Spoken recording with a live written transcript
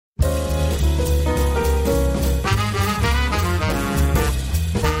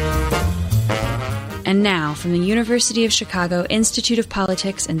And now, from the University of Chicago Institute of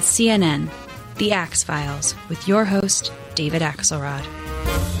Politics and CNN, The Axe Files, with your host, David Axelrod.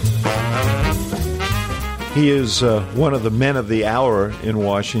 He is one of the men of the hour in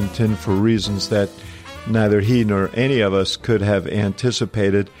Washington for reasons that neither he nor any of us could have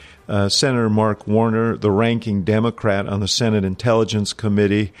anticipated. Senator Mark Warner, the ranking Democrat on the Senate Intelligence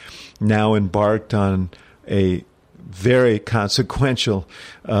Committee, now embarked on a very consequential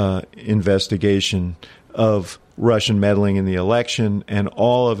investigation of Russian meddling in the election and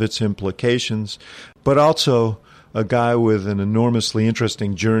all of its implications, but also a guy with an enormously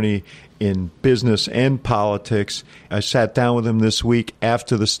interesting journey in business and politics. I sat down with him this week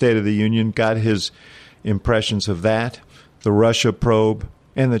after the State of the Union, got his impressions of that, the Russia probe,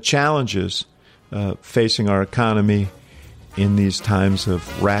 and the challenges facing our economy in these times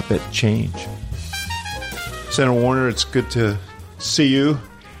of rapid change. Senator Warner, it's good to see you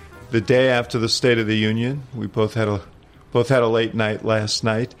the day after the State of the Union. We both had a late night last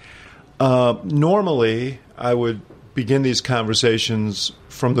night. Normally, I would begin these conversations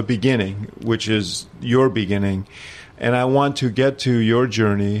from the beginning, which is your beginning, and I want to get to your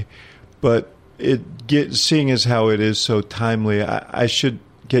journey, but seeing as how it is so timely, I should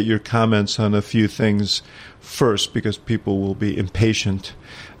get your comments on a few things first because people will be impatient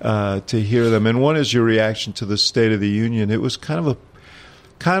to hear them. And one is your reaction to the State of the Union. It was kind of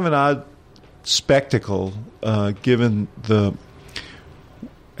an odd spectacle, given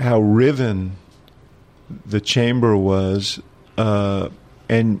how riven the chamber was,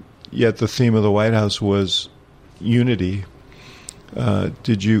 and yet the theme of the White House was unity.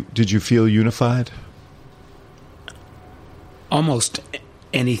 Did you feel unified? Almost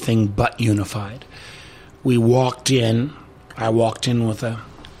anything but unified. I walked in with a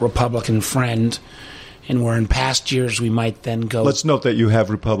Republican friend, and where in past years we might then go... Let's note that you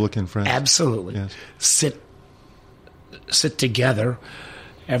have Republican friends. Absolutely. Yes. Sit together.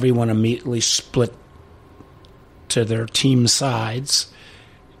 Everyone immediately split to their team sides,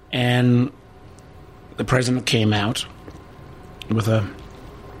 and the president came out with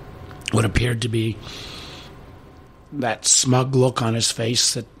what appeared to be that smug look on his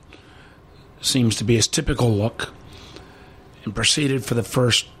face that seems to be his typical look, and proceeded for the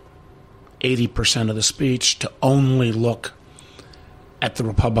first 80% of the speech to only look at the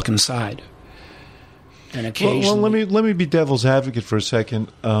Republican side. And occasionally... Well, let me be devil's advocate for a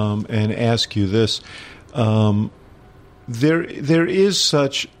second and ask you this. There is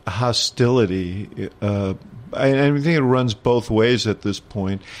such hostility. I think it runs both ways at this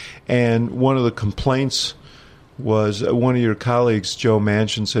point. And one of the complaints was one of your colleagues, Joe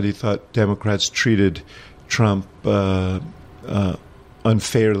Manchin, said he thought Democrats treated Trump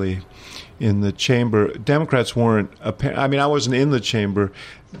unfairly in the chamber. Democrats weren't. I mean, I wasn't in the chamber.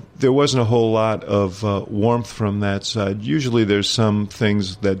 There wasn't a whole lot of warmth from that side. Usually, there's some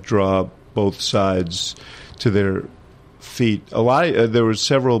things that draw both sides to their feet. There were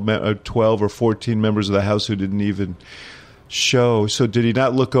several, 12 or 14 members of the House who didn't even show. So did he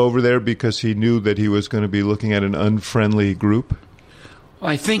not look over there because he knew that he was going to be looking at an unfriendly group? Well,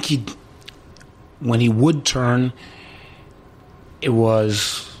 I think when he would turn,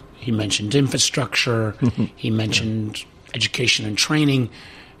 he mentioned infrastructure, he mentioned education and training,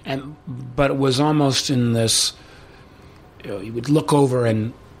 but it was almost in this, he would look over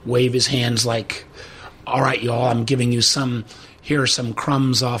and wave his hands like, all right, y'all, I'm giving you here are some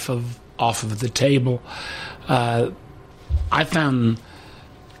crumbs off of the table. I found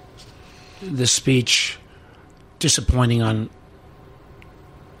the speech disappointing on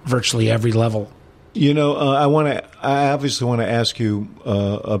virtually every level. You know, I obviously want to ask you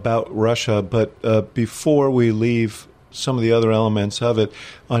about Russia, but before we leave some of the other elements of it,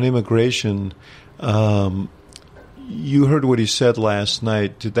 on immigration, you heard what he said last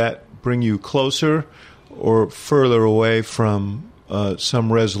night. Did that bring you closer or further away from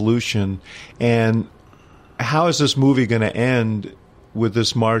some resolution? And how is this movie going to end with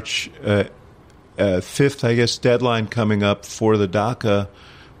this March 5th, I guess, deadline coming up for the DACA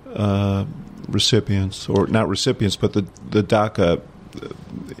recipients, or not recipients, but the DACA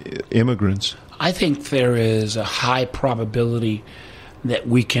immigrants? I think there is a high probability that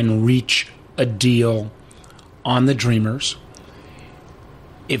we can reach a deal on the Dreamers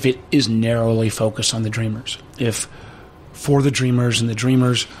if it is narrowly focused on the Dreamers. If for the Dreamers and the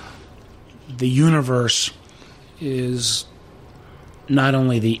Dreamers, the universe is not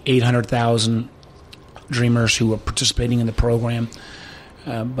only the 800,000 Dreamers who are participating in the program,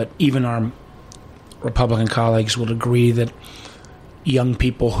 but even our Republican colleagues would agree that young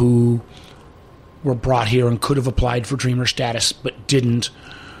people who were brought here and could have applied for Dreamer status but didn't,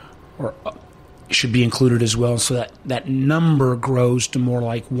 or should be included as well, so that number grows to more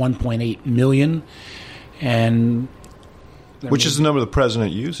like 1.8 million, and which is the number the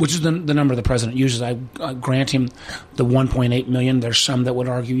president uses. Which is the number the president uses. I grant him the 1.8 million. There's some that would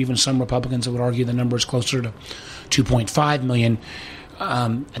argue, even some Republicans that would argue the number is closer to 2.5 million.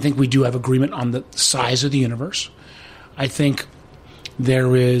 I think we do have agreement on the size of the universe. I think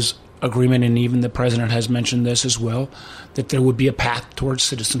there is agreement, and even the president has mentioned this as well, that there would be a path towards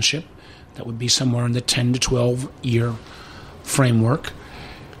citizenship that would be somewhere in the 10 to 12 year framework.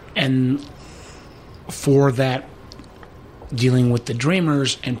 And for that, dealing with the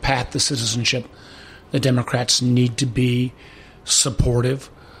Dreamers and path to citizenship, the Democrats need to be supportive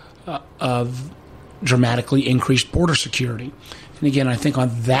of dramatically increased border security. And again, I think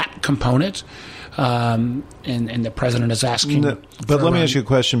on that component, and the president is asking. But let me ask you a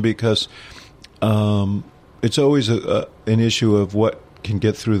question, because it's always an issue of what can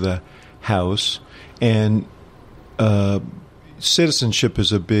get through the House, and citizenship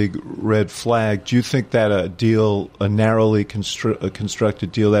is a big red flag. Do you think that a narrowly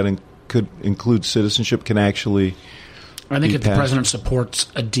constructed deal that could include citizenship can actually I think if passed? The president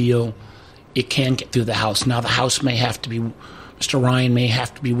supports a deal, it can get through the House. Now, the House may have to be, Mr. Ryan may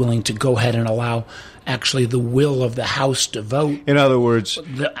have to be willing to go ahead and allow actually the will of the House to vote. In other words,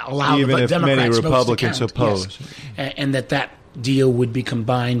 allow even the if Democrats many votes Republicans to count, oppose. yes. And that deal would be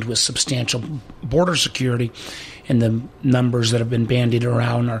combined with substantial border security, and the numbers that have been bandied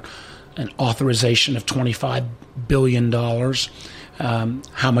around are an authorization of $25 billion.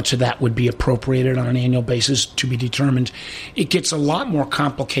 How much of that would be appropriated on an annual basis to be determined. It gets a lot more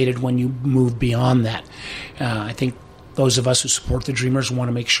complicated when you move beyond that. I think those of us who support the Dreamers want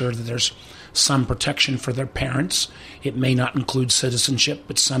to make sure that there's some protection for their parents. It may not include citizenship,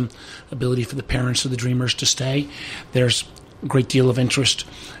 but some ability for the parents of the Dreamers to stay. There's a great deal of interest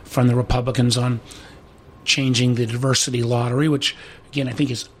from the Republicans on changing the diversity lottery, which, again, I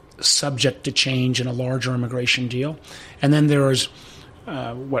think is subject to change in a larger immigration deal. And then there is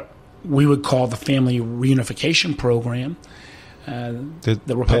what we would call the family reunification program. The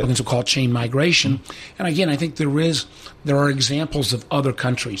Republicans would call chain migration. And again, I think there are examples of other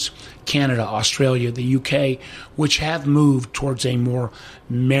countries, Canada, Australia, the UK, which have moved towards a more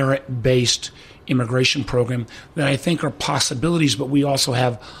merit-based immigration program that I think are possibilities, but we also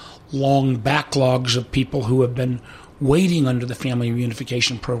have long backlogs of people who have been waiting under the family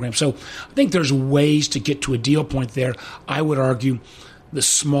reunification program. So I think there's ways to get to a deal point there. I would argue the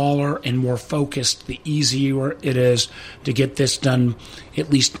smaller and more focused, the easier it is to get this done, at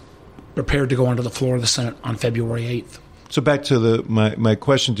least prepared to go onto the floor of the Senate on February 8th. So back to my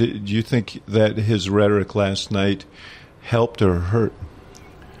question, do you think that his rhetoric last night helped or hurt?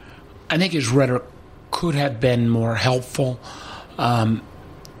 I think his rhetoric could have been more helpful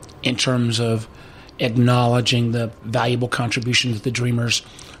in terms of acknowledging the valuable contributions that the Dreamers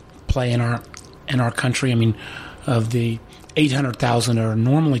play in our country. I mean, of the 800,000 that are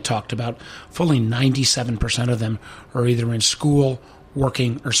normally talked about, fully 97% of them are either in school,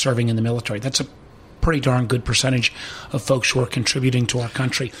 working, or serving in the military. That's a pretty darn good percentage of folks who are contributing to our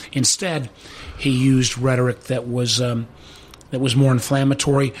country. Instead, he used rhetoric that was more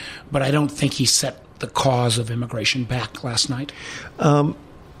inflammatory, but I don't think he set the cause of immigration back last night.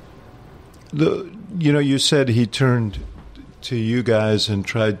 You said he turned to you guys and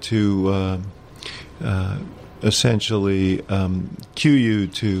tried to essentially cue you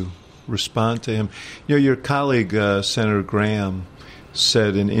to respond to him. Your colleague, Senator Graham,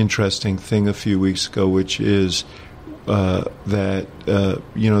 said an interesting thing a few weeks ago, which is that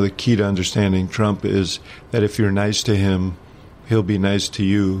the key to understanding Trump is that if you're nice to him, he'll be nice to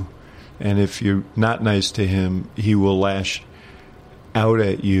you, and if you're not nice to him, he will lash out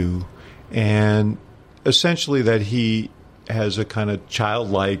at you. And essentially that he has a kind of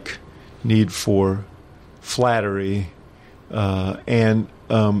childlike need for flattery. And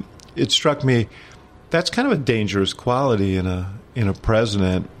it struck me that's kind of a dangerous quality in a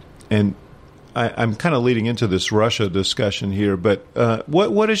president. And I'm kind of leading into this Russia discussion here, but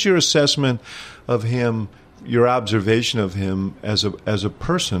what is your assessment of him, your observation of him as a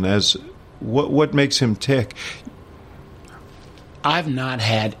person, as what makes him tick? I've not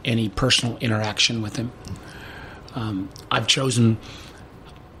had any personal interaction with him. I've chosen,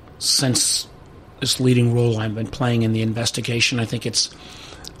 since this leading role I've been playing in the investigation, I think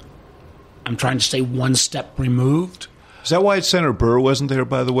I'm trying to stay one step removed. Is that why Senator Burr wasn't there,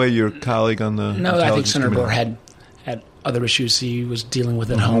 by the way, your colleague on the No, I think Senator Burr had other issues he was dealing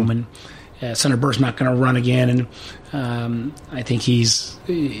with at home, and Senator Burr's not going to run again, and I think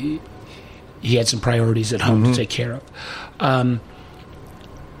he had some priorities at home to take care of.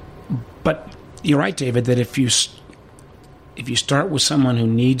 But you're right, David, that if you start with someone who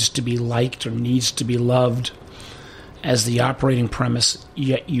needs to be liked or needs to be loved as the operating premise,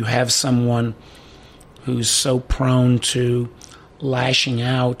 yet you have someone who's so prone to lashing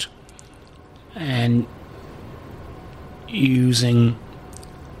out and using,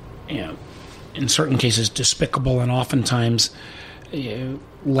 in certain cases, despicable and oftentimes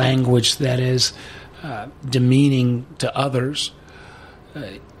language that is demeaning to others,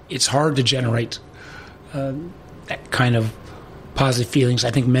 it's hard to generate that kind of positive feelings.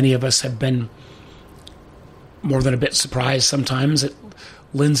 I think many of us have been more than a bit surprised sometimes at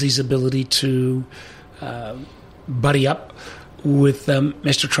Lindsey's ability to buddy up with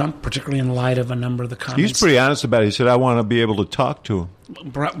Mr. Trump, particularly in light of a number of the comments. He's pretty honest about it. He said, I want to be able to talk to him.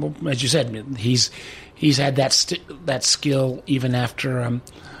 Well, as you said, he's had that skill even after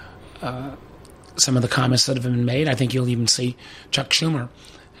some of the comments that have been made. I think you'll even see Chuck Schumer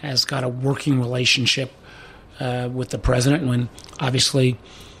has got a working relationship with the president, when obviously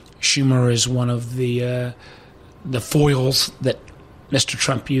Schumer is one of the foils that Mr.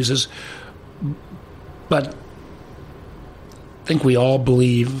 Trump uses. But I think we all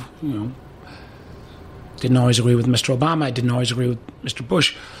believe, didn't always agree with Mr. Obama, I didn't always agree with Mr.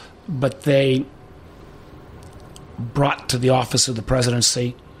 Bush, but they brought to the office of the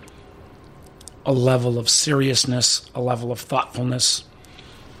presidency a level of seriousness, a level of thoughtfulness,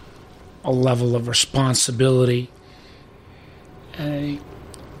 a level of responsibility.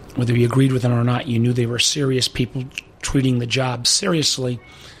 Whether you agreed with them or not, you knew they were serious people treating the job seriously.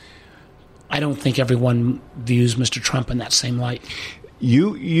 I don't think everyone views Mr. Trump in that same light.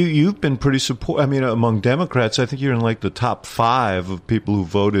 You've been pretty supportive. I mean, among Democrats, I think you're in like the top 5 of people who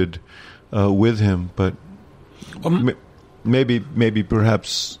voted with him. But maybe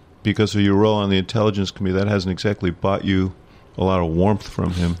perhaps because of your role on the Intelligence Committee, that hasn't exactly bought you a lot of warmth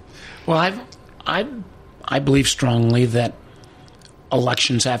from him. Well, I believe strongly that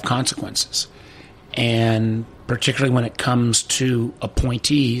elections have consequences, and particularly when it comes to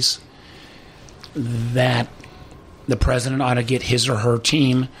appointees, that the president ought to get his or her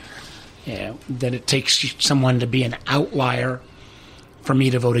team, that it takes someone to be an outlier for me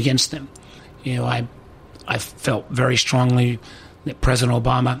to vote against them. I felt very strongly that President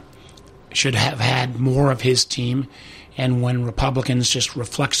Obama should have had more of his team, and when Republicans just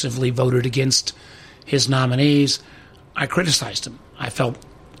reflexively voted against his nominees, I criticized him. I felt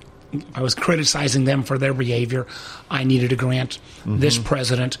I was criticizing them for their behavior. I needed to grant this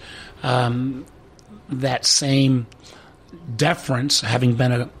president that same deference, having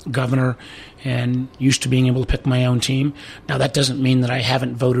been a governor and used to being able to pick my own team. Now, that doesn't mean that I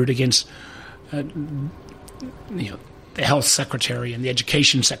haven't voted against the health secretary and the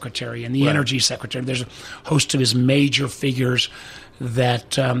education secretary and the energy secretary. There's a host of his major figures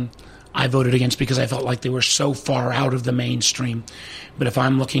that I voted against because I felt like they were so far out of the mainstream. But if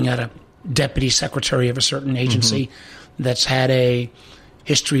I'm looking at a deputy secretary of a certain agency that's had a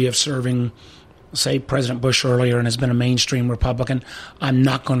history of serving, say, President Bush earlier and has been a mainstream Republican, I'm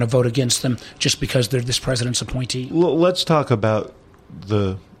not going to vote against them just because they're this president's appointee. Well, let's talk about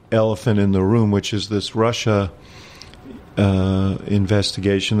the elephant in the room, which is this Russia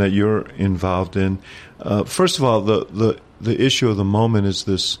investigation that you're involved in. First of all, the issue of the moment is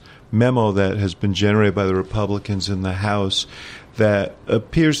this memo that has been generated by the Republicans in the House that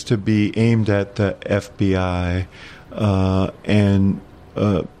appears to be aimed at the FBI and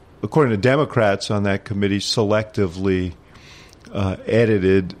according to Democrats on that committee, selectively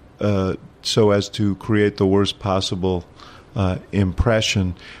edited so as to create the worst possible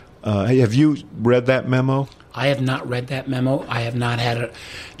impression. Have you read that memo? I have not read that memo. I have not had a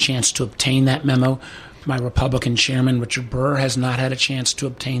chance to obtain that memo. My Republican chairman, Richard Burr, has not had a chance to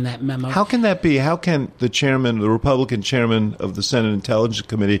obtain that memo. How can that be? How can the Republican chairman of the Senate Intelligence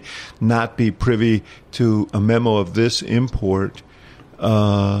Committee not be privy to a memo of this import?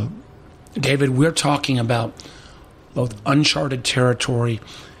 David, we're talking about both uncharted territory,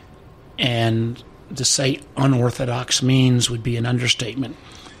 and to say unorthodox means would be an understatement.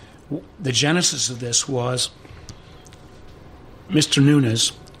 The genesis of this was Mr.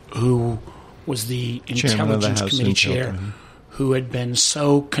 Nunes, who was the Intelligence Committee chair, who had been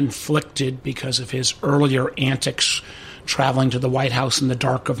so conflicted because of his earlier antics traveling to the White House in the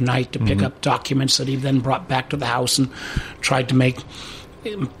dark of night to pick up documents that he then brought back to the House and tried to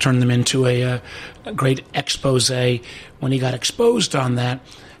turn them into a great expose. When he got exposed on that,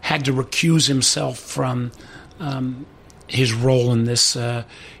 had to recuse himself from his role in this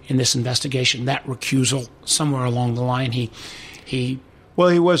investigation. That recusal, somewhere along the line, he Well,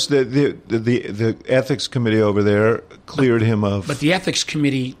 he was the ethics committee over there cleared him of. But the ethics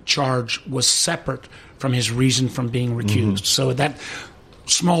committee charge was separate from his reason from being recused. So that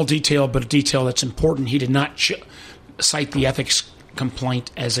small detail, but a detail that's important, he did not cite the ethics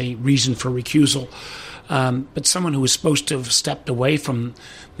complaint as a reason for recusal. But someone who was supposed to have stepped away from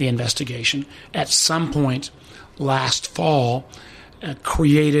the investigation at some point last fall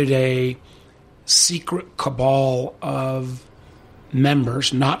created a secret cabal of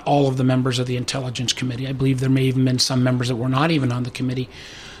members, not all of the members of the Intelligence Committee. I believe there may even been some members that were not even on the committee,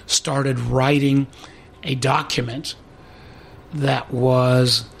 started writing a document that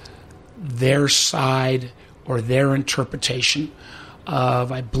was their side or their interpretation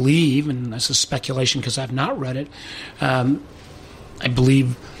of, I believe, and this is speculation because I've not read it, I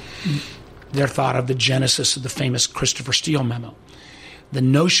believe their thought of the genesis of the famous Christopher Steele memo. The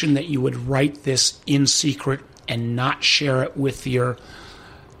notion that you would write this in secret and not share it with your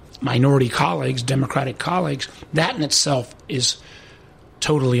minority colleagues, Democratic colleagues, that in itself is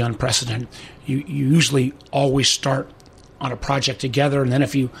totally unprecedented. You usually always start on a project together, and then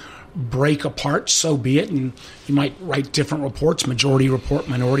if you break apart, so be it, and you might write different reports, majority report,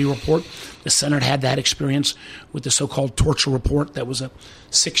 minority report. The Senate had that experience with the so-called torture report. That was a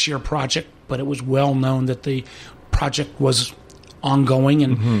 6-year project, but it was well known that the project was ongoing,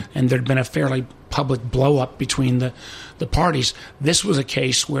 and there'd been a fairly public blow-up between the parties. This was a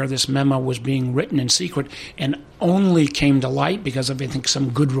case where this memo was being written in secret and only came to light because of, I think, some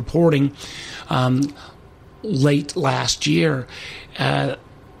good reporting late last year.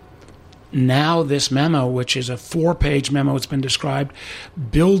 Now this memo, which is a 4-page memo, it's been described,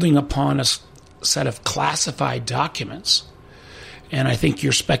 building upon a set of classified documents. And I think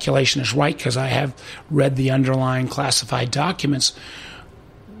your speculation is right because I have read the underlying classified documents,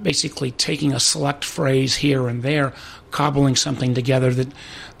 basically taking a select phrase here and there, cobbling something together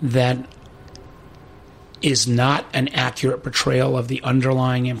that is not an accurate portrayal of the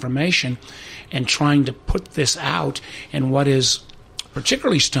underlying information, and trying to put this out. And what is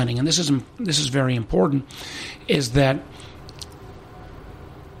particularly stunning, and this is very important, is that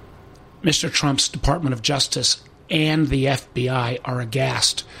Mr. Trump's Department of Justice and the FBI are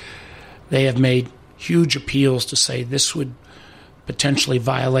aghast. They have made huge appeals to say this would potentially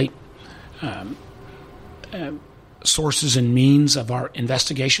violate sources and means of our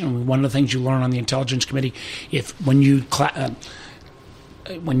investigation. And one of the things you learn on the Intelligence Committee, when you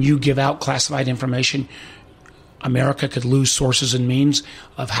give out classified information, America could lose sources and means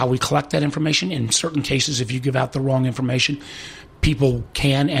of how we collect that information. In certain cases, if you give out the wrong information, people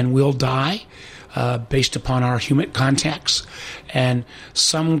can and will die based upon our human contacts. And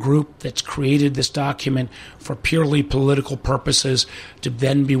some group that's created this document for purely political purposes to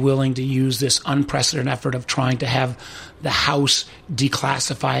then be willing to use this unprecedented effort of trying to have the House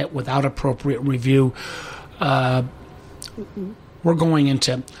declassify it without appropriate review. We're going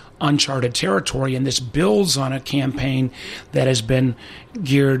into uncharted territory, and this builds on a campaign that has been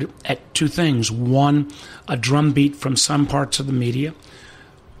geared at two things. One, a drumbeat from some parts of the media,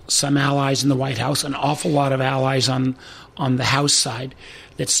 some allies in the White House, an awful lot of allies on the House side,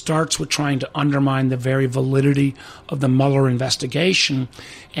 that starts with trying to undermine the very validity of the Mueller investigation.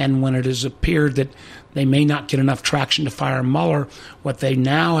 And when it has appeared that they may not get enough traction to fire Mueller, what they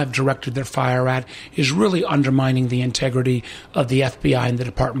now have directed their fire at is really undermining the integrity of the FBI and the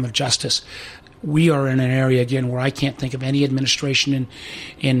Department of Justice. We are in an area, again, where I can't think of any administration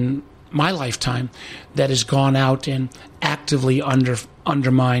in my lifetime that has gone out and actively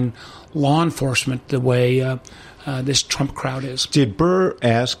undermine law enforcement the way this Trump crowd is. Did Burr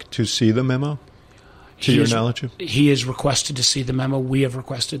ask to see the memo? To your knowledge? He has requested to see the memo. We have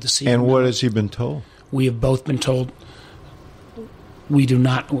requested to see the memo. And what has he been told? We have both been told they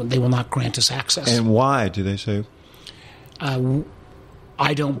will not grant us access. And why, do they say?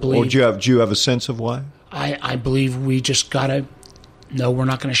 I don't believe. Or do you have a sense of why? I believe we just got to know we're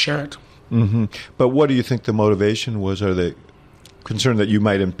not going to share it. Mm-hmm. But what do you think the motivation was? Are they concerned that you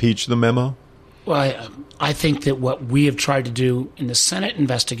might impeach the memo? Well, I think that what we have tried to do in the Senate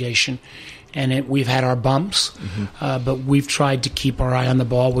investigation, and we've had our bumps, but we've tried to keep our eye on the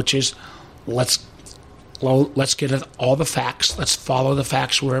ball, which is let's get at all the facts. Let's follow the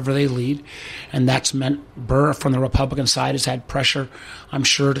facts wherever they lead. And that's meant Burr from the Republican side has had pressure, I'm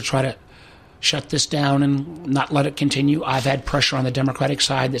sure, to try to shut this down and not let it continue. I've had pressure on the Democratic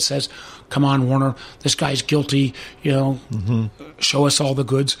side that says, come on, Warner, this guy's guilty, show us all the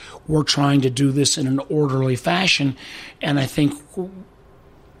goods. We're trying to do this in an orderly fashion. And I think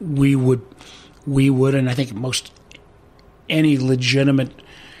we would, and I think any legitimate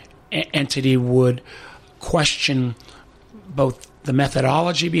entity would question both the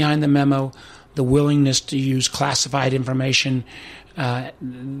methodology behind the memo, the willingness to use classified information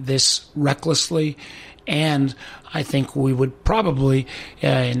this recklessly, and I think we would probably,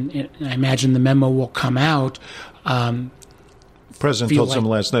 and I imagine the memo will come out. President told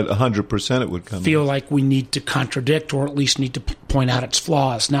someone last night 100% it would come. Feel like we need to contradict, or at least need to point out its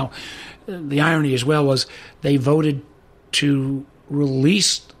flaws. Now, the irony as well was they voted to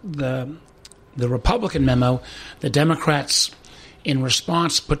release the Republican memo. The Democrats, in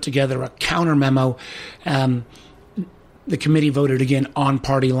response, put together a counter memo. The committee voted again on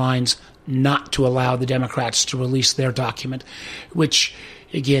party lines not to allow the Democrats to release their document, which,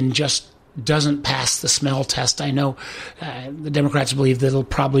 again, just doesn't pass the smell test. I know the Democrats believe that it'll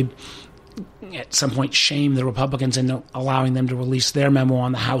probably at some point shame the Republicans into allowing them to release their memo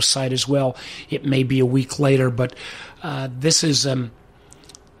on the House side as well. It may be a week later, but this is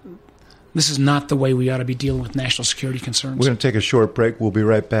not the way we ought to be dealing with national security concerns. We're going to take a short break. We'll be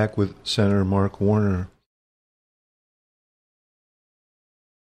right back with Senator Mark Warner.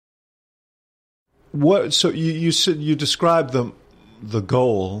 So you said you described the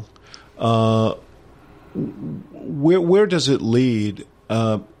goal. Where does it lead?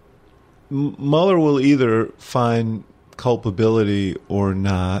 Mueller will either find culpability or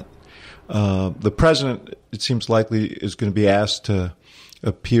not. The president, it seems likely, is going to be asked to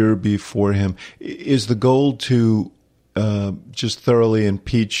appear before him. Is the goal to just thoroughly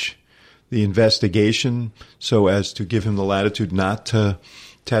impeach the investigation so as to give him the latitude not to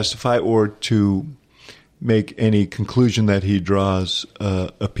testify, or to make any conclusion that he draws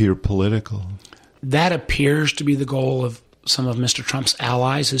appear political? That appears to be the goal of some of Mr. Trump's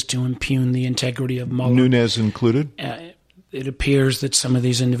allies, is to impugn the integrity of Mueller. Nunes included? It appears that some of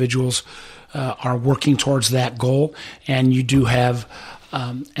these individuals are working towards that goal, and you do have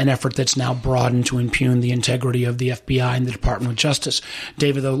an effort that's now broadened to impugn the integrity of the FBI and the Department of Justice.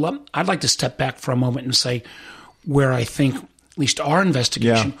 David, though, I'd like to step back for a moment and say where I think, at least our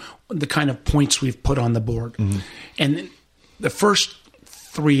investigation, the kind of points we've put on the board. Mm-hmm. And the first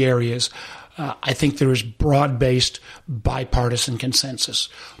three areas, I think there is broad-based bipartisan consensus.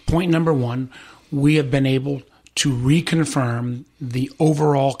 Point number one, we have been able to reconfirm the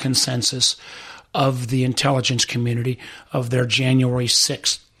overall consensus of the intelligence community of their January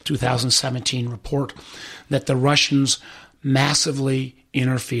 6, 2017 report, that the Russians massively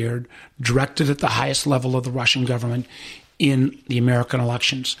interfered, directed at the highest level of the Russian government, in the American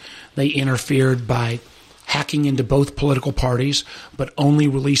elections. They interfered by hacking into both political parties, but only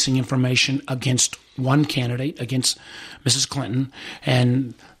releasing information against one candidate, against Mrs. Clinton,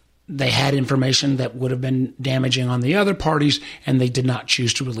 and they had information that would have been damaging on the other parties, and they did not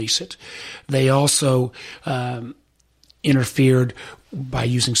choose to release it. They also interfered by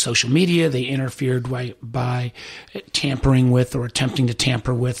using social media. They interfered by tampering with, or attempting to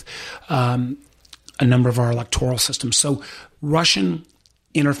tamper with, a number of our electoral systems. So Russian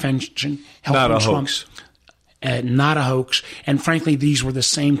intervention helping Trump. Hoax. Not a hoax. And frankly, these were the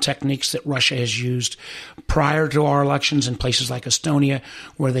same techniques that Russia has used prior to our elections in places like Estonia,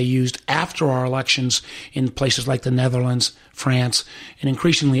 where they used after our elections in places like the Netherlands, France, and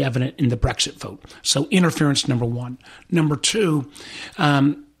increasingly evident in the Brexit vote. So interference, number one. Number two,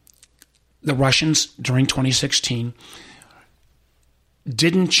 the Russians during 2016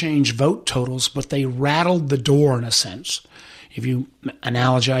 didn't change vote totals, but they rattled the door, in a sense, if you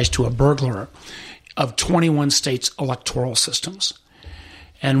analogize to a burglar, of 21 states' electoral systems.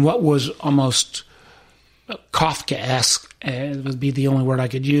 And what was almost Kafkaesque, would be the only word I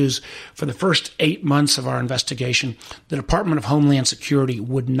could use, for the first 8 months of our investigation, the Department of Homeland Security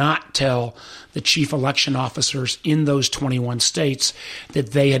would not tell the chief election officers in those 21 states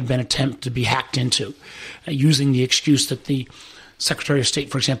that they had been attempted to be hacked into, using the excuse that the Secretary of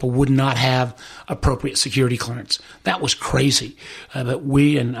State, for example, would not have appropriate security clearance. That was crazy. But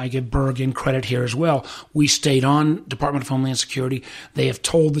we, and I give Bergen credit here as well, we stayed on Department of Homeland Security. They have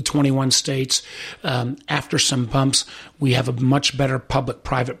told the 21 states, after some bumps, we have a much better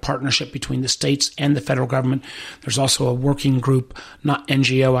public-private partnership between the states and the federal government. There's also a working group, not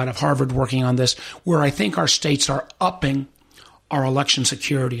NGO, out of Harvard working on this, where I think our states are upping our election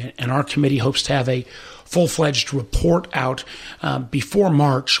security. And our committee hopes to have a full-fledged report out before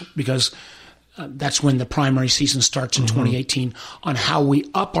March, because that's when the primary season starts in 2018, on how we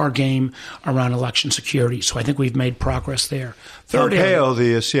up our game around election security. So I think we've made progress there. Pompeo,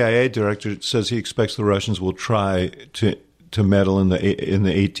 the CIA director, says he expects the Russians will try to meddle in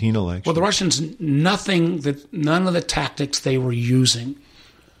the 18 election. Well, the Russians, none of the tactics they were using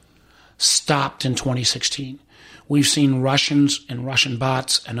stopped in 2016. We've seen Russians and Russian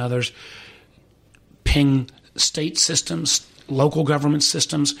bots and others ping state systems local government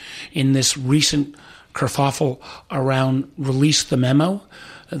systems in this recent kerfuffle around Release the Memo,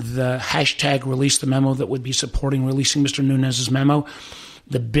 the hashtag Release the Memo that would be supporting releasing Mr. Nunes's memo.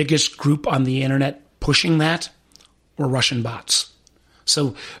 The biggest group on the internet pushing that were Russian bots.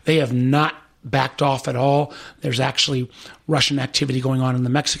 So they have not backed off at all. There's actually Russian activity going on in the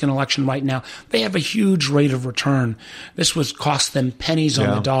Mexican election right now. They have a huge rate of return. This was cost them pennies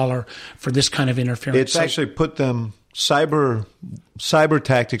on the dollar for this kind of interference. It's actually put them, cyber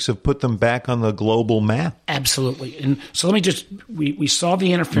tactics have put them back on the global map. Absolutely. And so let me just, we saw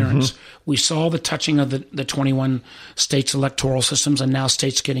the interference. We saw the touching of the 21 states' electoral systems, and now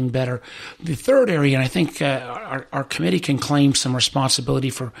states getting better. The third area, and I think our committee can claim some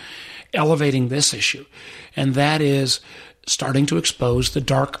responsibility for elevating this issue, and that is starting to expose the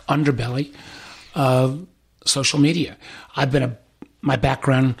dark underbelly of social media. My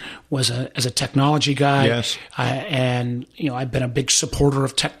background was as a technology guy, yes. And I've been a big supporter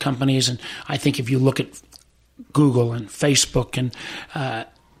of tech companies. And I think if you look at Google and Facebook and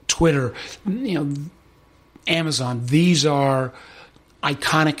Twitter, Amazon, these are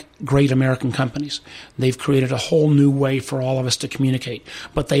iconic, great American companies. They've created a whole new way for all of us to communicate.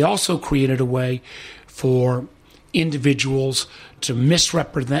 But they also created a way for individuals to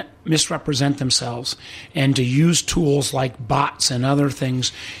misrepresent themselves and to use tools like bots and other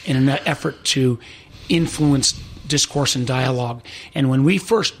things in an effort to influence discourse and dialogue. And when we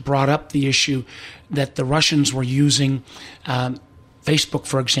first brought up the issue that the Russians were using Facebook,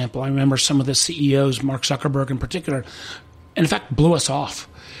 for example, I remember some of the CEOs, Mark Zuckerberg in particular, in fact, blew us off.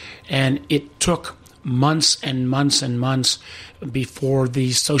 And it took months and months and months before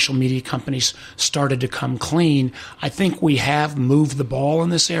these social media companies started to come clean. I think we have moved the ball in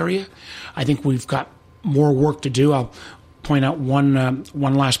this area. I think we've got more work to do. I'll point out one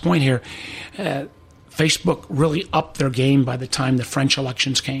last point here. Facebook really upped their game by the time the French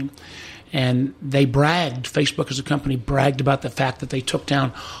elections came. And they Facebook as a company bragged about the fact that they took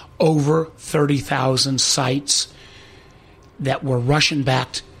down over 30,000 sites that were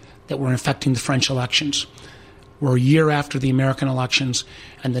Russian-backed, that were affecting the French elections. We're a year after the American elections,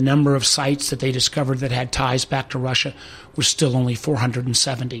 and the number of sites that they discovered that had ties back to Russia was still only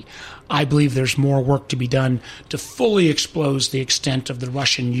 470. I believe there's more work to be done to fully expose the extent of the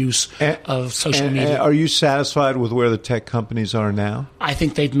Russian use of social media. Are you satisfied with where the tech companies are now? I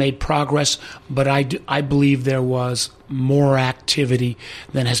think they've made progress, but I believe there was more activity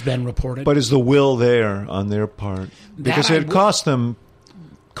than has been reported. But is the will there on their part? Because it cost them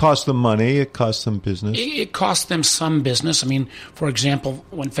money, it cost them business. It cost them some business. I mean, for example,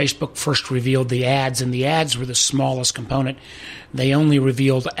 when Facebook first revealed the ads, and the ads were the smallest component, they only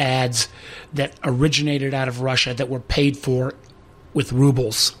revealed ads that originated out of Russia that were paid for with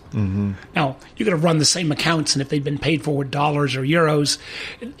rubles. Mm-hmm. Now, you could have run the same accounts, and if they'd been paid for with dollars or euros,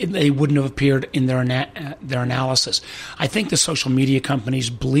 they wouldn't have appeared in their analysis. I think the social media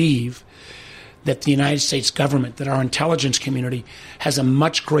companies believe that the United States government, that our intelligence community has a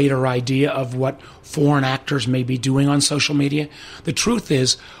much greater idea of what foreign actors may be doing on social media. The truth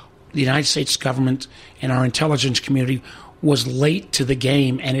is, the United States government and our intelligence community was late to the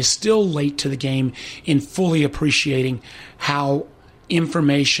game and is still late to the game in fully appreciating how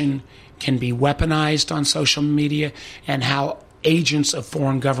information can be weaponized on social media and how agents of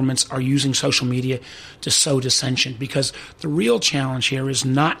foreign governments are using social media to sow dissension. Because the real challenge here is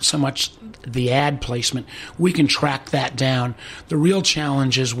not so much the ad placement. We can track that down. The real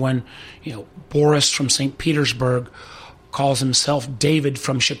challenge is when, Boris from St. Petersburg calls himself David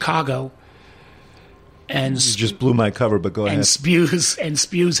from Chicago, and you just blew my cover, but go ahead. And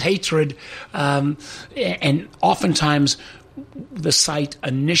spews hatred, and oftentimes the site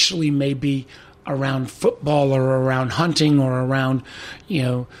initially may be around football or around hunting or around,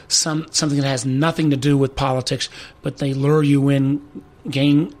 something that has nothing to do with politics, but they lure you in,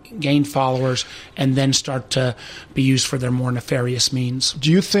 gain followers, and then start to be used for their more nefarious means.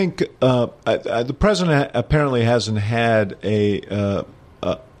 Do you think the president apparently hasn't had a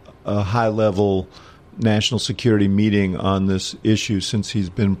high-level national security meeting on this issue since he's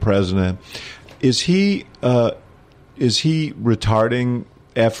been president? Is he retarding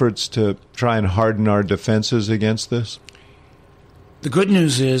efforts to try and harden our defenses against this? The good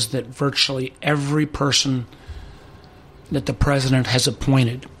news is that virtually every person that the president has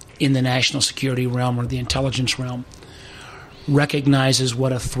appointed in the national security realm or the intelligence realm recognizes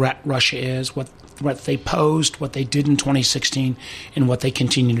what a threat Russia is, what threat they posed, what they did in 2016, and what they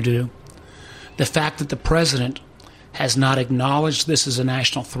continue to do. The fact that the president has not acknowledged this as a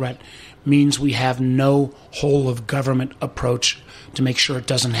national threat means we have no whole-of-government approach to make sure it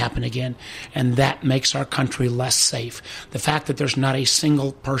doesn't happen again. And that makes our country less safe. The fact that there's not a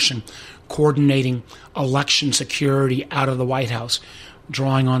single person coordinating election security out of the White House,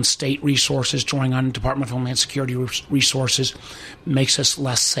 drawing on state resources, drawing on Department of Homeland Security resources, makes us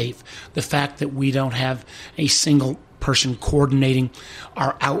less safe. The fact that we don't have a single person coordinating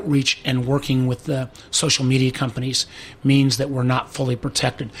our outreach and working with the social media companies means that we're not fully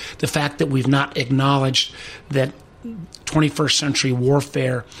protected. The fact that we've not acknowledged that 21st century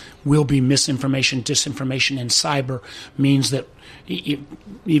warfare will be misinformation, disinformation, and cyber means that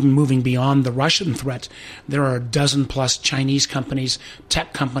even moving beyond the Russian threat, there are a dozen plus Chinese companies,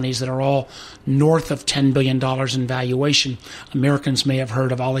 tech companies that are all north of $10 billion in valuation. Americans may have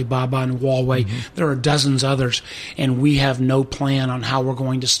heard of Alibaba and Huawei. Mm-hmm. There are dozens others, and we have no plan on how we're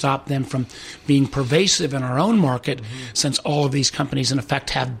going to stop them from being pervasive in our own market, since all of these companies, in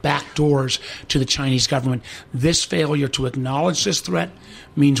effect, have back doors to the Chinese government. This failure to acknowledge this threat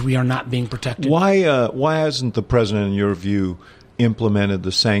means we are not being protected. Why hasn't the president, in your view, implemented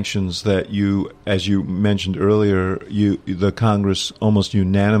the sanctions that you, as you mentioned earlier, the Congress almost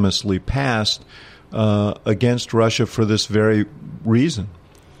unanimously passed against Russia for this very reason?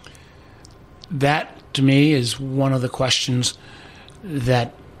 That, to me, is one of the questions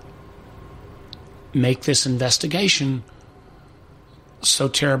that make this investigation so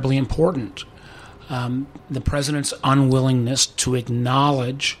terribly important. The president's unwillingness to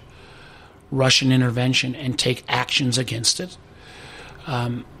acknowledge Russian intervention and take actions against it.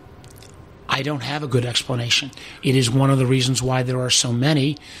 I don't have a good explanation. It is one of the reasons why there are so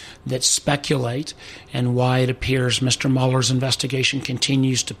many that speculate, and why it appears Mr. Mueller's investigation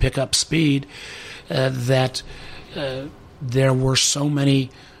continues to pick up speed, that there were such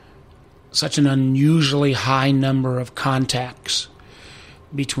an unusually high number of contacts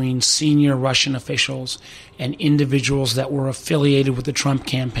between senior Russian officials and individuals that were affiliated with the Trump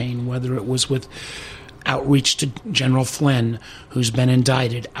campaign, whether it was with outreach to General Flynn, who's been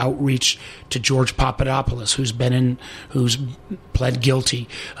indicted, outreach to George Papadopoulos, who's pled guilty,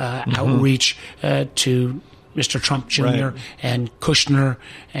 outreach to Mr. Trump Jr. Right. and Kushner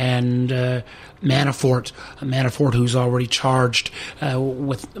and Manafort, who's already charged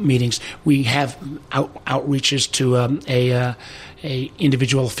with meetings. We have outreaches to a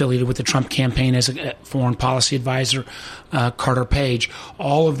individual affiliated with the Trump campaign as a foreign policy advisor, Carter Page.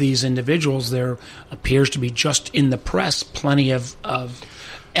 All of these individuals, there appears to be, just in the press, plenty of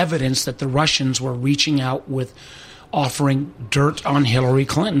evidence that the Russians were reaching out with offering dirt on Hillary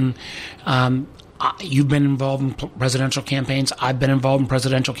Clinton. You've been involved in presidential campaigns. I've been involved in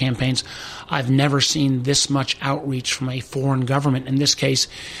presidential campaigns. I've never seen this much outreach from a foreign government, in this case,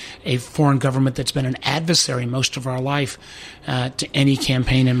 a foreign government that's been an adversary most of our life to any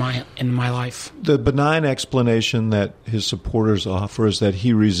campaign in my life. The benign explanation that his supporters offer is that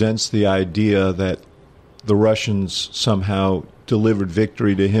he resents the idea that the Russians somehow delivered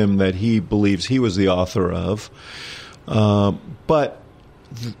victory to him that he believes he was the author of. But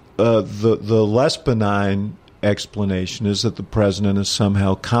the less benign explanation is that the president is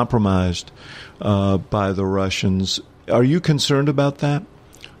somehow compromised by the Russians. Are you concerned about that?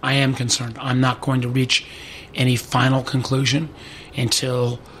 I am concerned. I'm not going to reach any final conclusion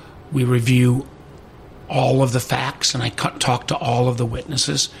until we review all of the facts and I talk to all of the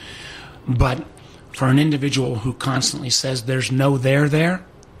witnesses. But for an individual who constantly says there's no there,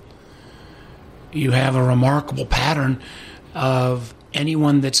 you have a remarkable pattern of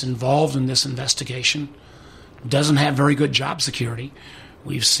anyone that's involved in this investigation doesn't have very good job security.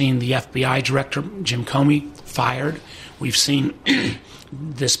 We've seen the FBI director, Jim Comey, fired. We've seen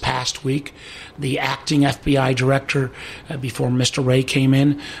this past week the acting FBI director, before Mr. Wray came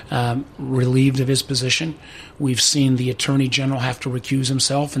in, relieved of his position. We've seen the attorney general have to recuse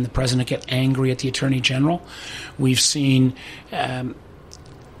himself and the president get angry at the attorney general. We've seen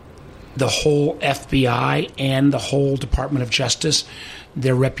the whole FBI and the whole Department of Justice,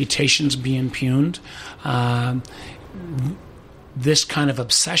 their reputations be impugned. This kind of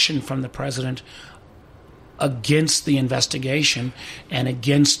obsession from the president against the investigation and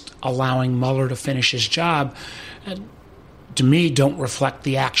against allowing Mueller to finish his job, to me, don't reflect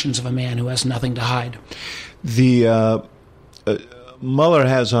the actions of a man who has nothing to hide. The Mueller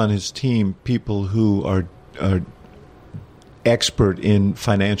has on his team people who are expert in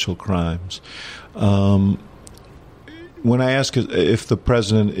financial crimes. When I ask if the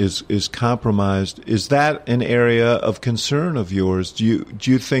president is compromised, is that an area of concern of yours? Do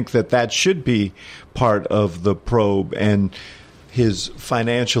you think that should be part of the probe? And his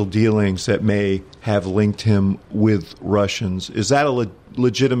financial dealings that may have linked him with Russians. Is that a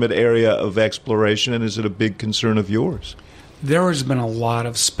legitimate area of exploration, and is it a big concern of yours? There has been a lot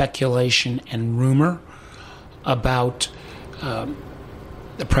of speculation and rumor about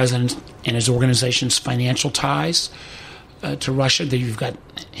the president and his organization's financial ties to Russia. That you've got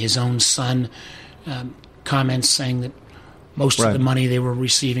his own son comments saying that most of the money they were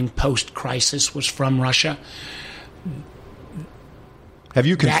receiving post-crisis was from Russia. Have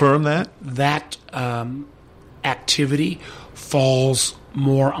you confirmed that? That activity falls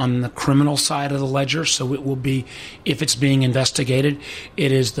more on the criminal side of the ledger, so it will be, if it's being investigated,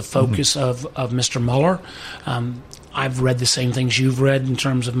 it is the focus of Mr. Mueller. I've read the same things you've read in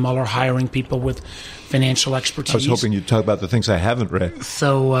terms of Mueller hiring people with financial expertise. I was hoping you'd talk about the things I haven't read.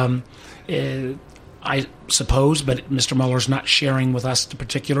 So I suppose, but Mr. Mueller's not sharing with us the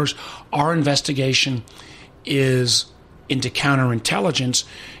particulars. Our investigation is into counterintelligence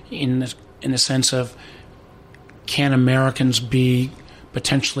in the sense of, can Americans be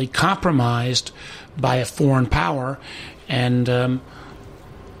potentially compromised by a foreign power? And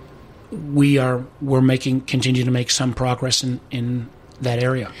we're continue to make some progress in that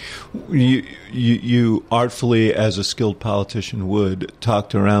area. You artfully, as a skilled politician would,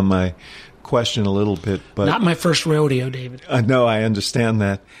 talked around my question a little bit, but not my first rodeo, David. No, I understand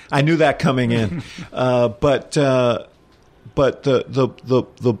that. I knew that coming in, but the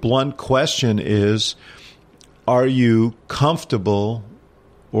blunt question is: are you comfortable,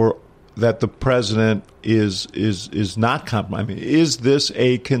 or that the president is not compromised? I mean, is this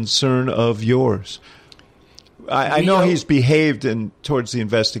a concern of yours? I know he's behaved towards the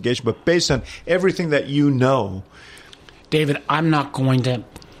investigation, but based on everything that you know, David, I'm not going to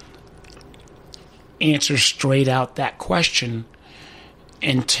answer straight out that question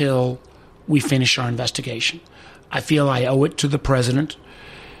until we finish our investigation. I feel I owe it to the president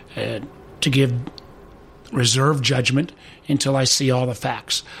to give reserve judgment until I see all the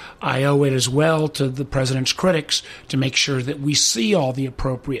facts. I owe it as well to the president's critics to make sure that we see all the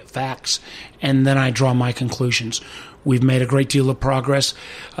appropriate facts, and then I draw my conclusions. We've made a great deal of progress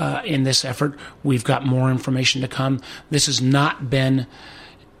in this effort. We've got more information to come. This has not been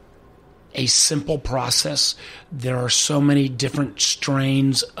a simple process. There are so many different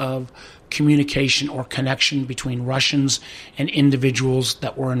strains of communication or connection between Russians and individuals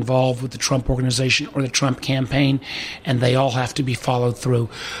that were involved with the Trump organization or the Trump campaign, and they all have to be followed through.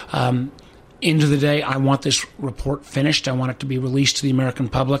 End of the day, I want this report finished. I want it to be released to the American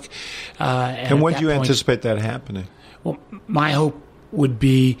public. And when do you anticipate that happening? Well, my hope would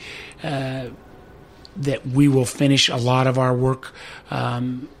be that we will finish a lot of our work.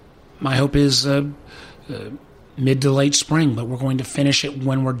 My hope is mid to late spring, but we're going to finish it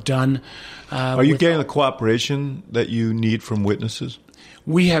when we're done. Are you getting the cooperation that you need from witnesses?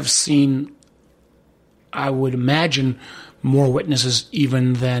 We have seen, I would imagine, more witnesses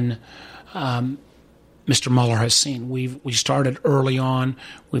even than Mr. Mueller has seen. We started early on.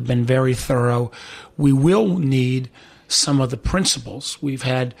 We've been very thorough. We will need some of the principals. We've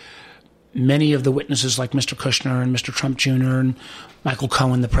had many of the witnesses like Mr. Kushner and Mr. Trump Jr. and Michael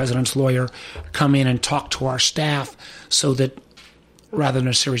Cohen, the president's lawyer, come in and talk to our staff so that rather than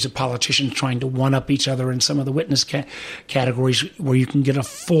a series of politicians trying to one-up each other in some of the witness categories where you can get a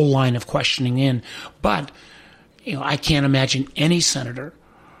full line of questioning in. But I can't imagine any senator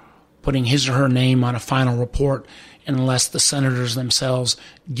putting his or her name on a final report unless the senators themselves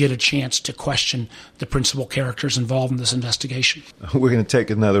get a chance to question the principal characters involved in this investigation. We're going to take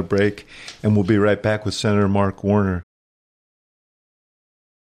another break, and we'll be right back with Senator Mark Warner.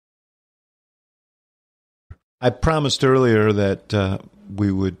 I promised earlier that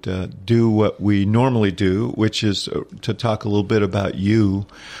we would do what we normally do, which is to talk a little bit about you,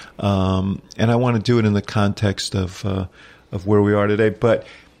 and I want to do it in the context of where we are today. But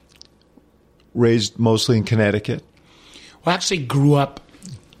raised mostly in Connecticut. Well, I actually grew up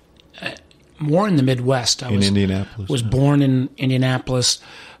more in the Midwest. In Indianapolis. Was born in Indianapolis,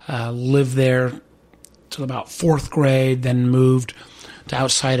 lived there till about fourth grade, then moved to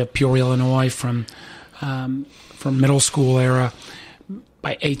outside of Peoria, Illinois from middle school era.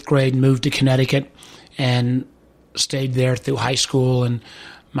 By eighth grade, moved to Connecticut and stayed there through high school. And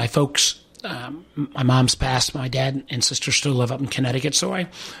my folks, my mom's passed, my dad and sister still live up in Connecticut, so I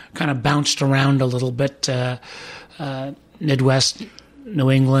kind of bounced around a little bit, Midwest, New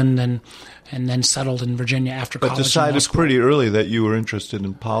England, and then settled in Virginia after college. But decided pretty early that you were interested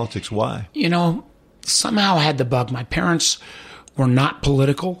in politics. Why? Somehow I had the bug. My parents were not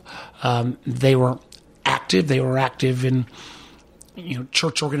political. They were active. They were active in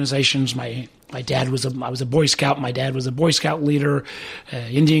church organizations. My I was a Boy Scout. My dad was a Boy Scout leader,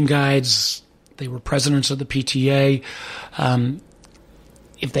 Indian Guides. They were presidents of the PTA.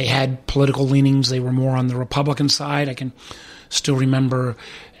 If they had political leanings, they were more on the Republican side. I can still remember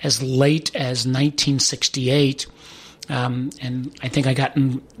as late as 1968, and I think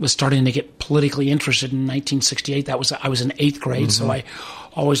was starting to get politically interested in 1968. I was in 8th grade, so I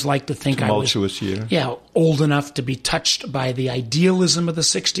always liked to think Tumultuous year. Yeah, old enough to be touched by the idealism of the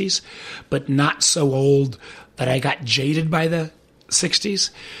 60s, but not so old that I got jaded by the 60s.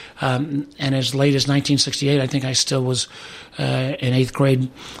 And as late as 1968, I think I still was in 8th grade,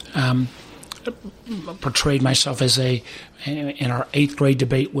 portrayed myself as in our 8th grade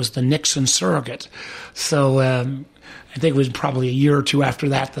debate was the Nixon surrogate. So I think it was probably a year or two after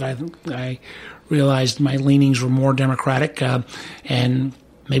that I realized my leanings were more Democratic, and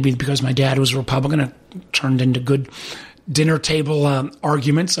maybe because my dad was a Republican, it turned into good dinner table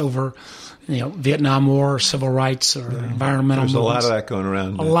arguments over, Vietnam War, civil rights, or environmental movements. There's a lot of that going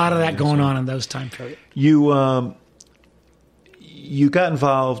around. A lot of that going on in those time periods. You got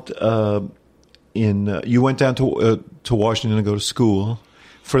involved you went down to Washington to go to school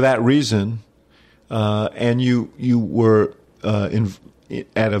for that reason, and you were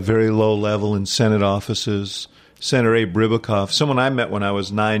at a very low level in Senate offices. Senator Abe Ribicoff, someone I met when I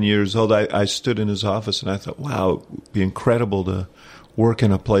was 9 years old, I stood in his office and I thought, wow, it would be incredible to work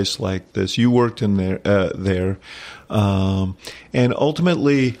in a place like this. You worked in there. And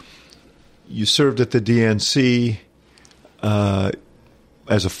ultimately, you served at the DNC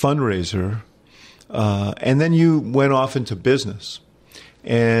as a fundraiser, and then you went off into business.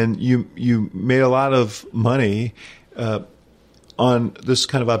 And you made a lot of money on this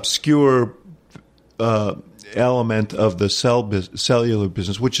kind of obscure element of the cellular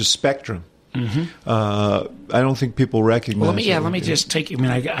business, which is Spectrum. Mm-hmm. I don't think people recognize. Let me just take you. I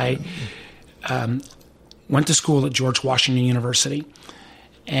mean, I went to school at George Washington University,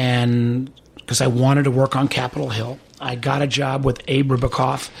 and because I wanted to work on Capitol Hill, I got a job with Abe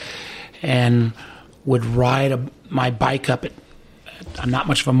Ribicoff, and would ride my bike up at. I'm not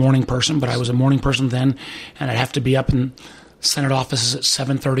much of a morning person, but I was a morning person then, and I'd have to be up in Senate offices at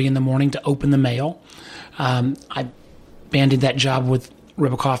 7:30 in the morning to open the mail. I banded that job with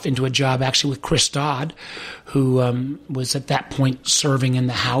Ribicoff into a job actually with Chris Dodd, who was at that point serving in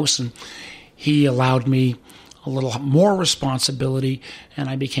the House, and he allowed me a little more responsibility, and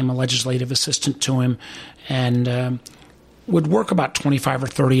I became a legislative assistant to him, and would work about 25 or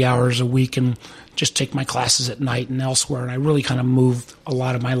 30 hours a week and just take my classes at night and elsewhere. And I really kind of moved a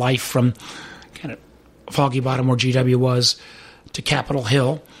lot of my life from kind of Foggy Bottom, where GW was, to Capitol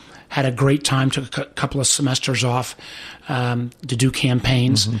Hill. Had a great time, took a couple of semesters off to do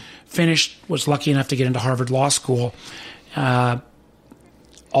campaigns. Mm-hmm. Finished, was lucky enough to get into Harvard Law School. All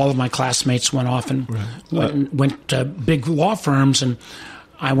of my classmates went off and went to big law firms, and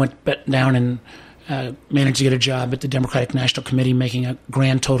I went down and managed to get a job at the Democratic National Committee, making a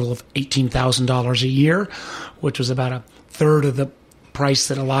grand total of $18,000 a year, which was about a third of the price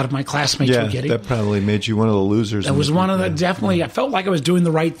that a lot of my classmates were getting. That probably made you one of the losers. That was one of the, definitely, I felt like I was doing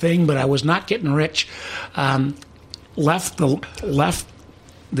the right thing, but I was not getting rich. Left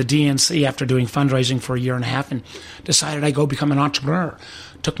the DNC after doing fundraising for a year and a half and decided I'd go become an entrepreneur.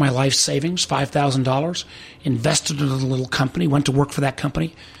 Took my life savings, $5,000, invested in a little company, went to work for that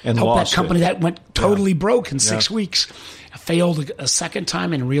company, and helped lost that company it. That went totally broke in 6 weeks. I failed a second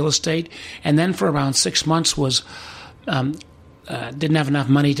time in real estate, and then for around 6 months was didn't have enough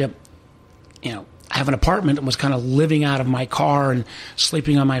money to, have an apartment, and was kind of living out of my car and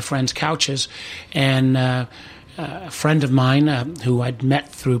sleeping on my friends' couches. And a friend of mine who I'd met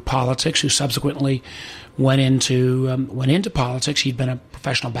through politics, who subsequently went into politics. He'd been a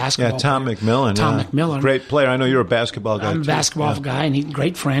professional basketball player. Tom McMillan. Tom McMillan. Great player. I know you're a basketball guy, I'm a basketball guy, and he's a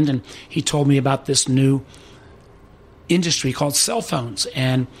great friend. And he told me about this new industry called cell phones.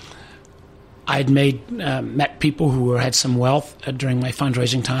 And I'd met people who had some wealth during my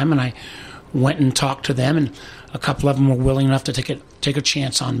fundraising time, and I went and talked to them, and a couple of them were willing enough to take a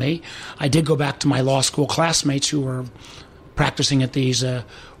chance on me. I did go back to my law school classmates who were practicing at these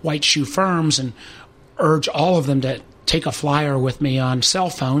white shoe firms and urge all of them to take a flyer with me on cell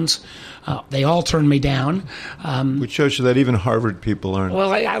phones. They all turned me down. Which shows you that even Harvard people aren't.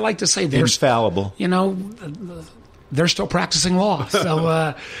 Well, I like to say they're infallible. They're still practicing law.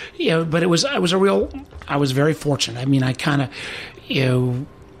 So, but I was very fortunate. I mean, I kind of,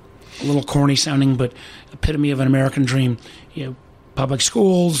 a little corny sounding, but epitome of an American dream. Public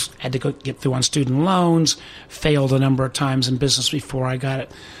schools, had to get through on student loans, failed a number of times in business before I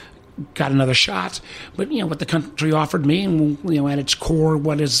got got another shot. But what the country offered me, and at its core,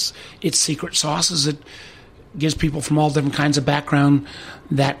 what is its secret sauce is it gives people from all different kinds of background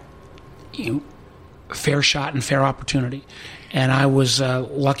that fair shot and fair opportunity. And I was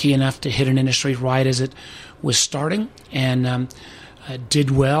lucky enough to hit an industry right as it was starting, and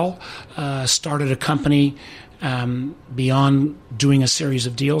did well. Started a company. Beyond doing a series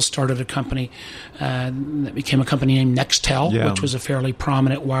of deals, started a company that became a company named Nextel, which was a fairly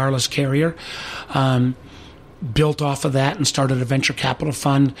prominent wireless carrier. Built off of that and started a venture capital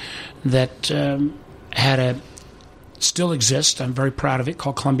fund that still exists. I'm very proud of it,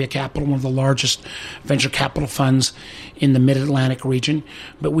 called Columbia Capital, one of the largest venture capital funds in the Mid-Atlantic region.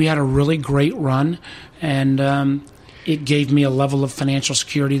 But we had a really great run, and it gave me a level of financial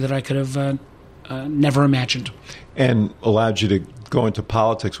security that I could have never imagined. And allowed you to go into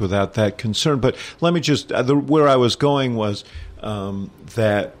politics without that concern. But let me just, where I was going was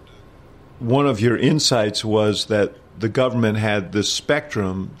that one of your insights was that the government had this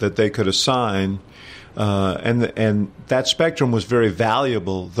spectrum that they could assign, and that spectrum was very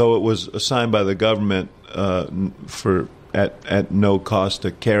valuable, though it was assigned by the government at no cost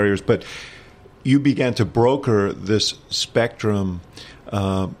to carriers. But you began to broker this spectrum.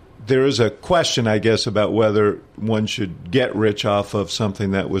 There is a question, I guess, about whether one should get rich off of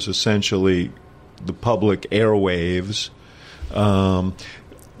something that was essentially the public airwaves.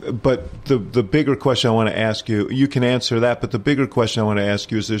 But the bigger question I want to ask you, you can answer that, but the bigger question I want to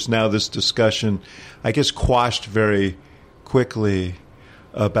ask you is there's now this discussion, I guess, quashed very quickly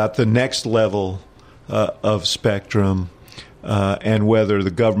about the next level of spectrum and whether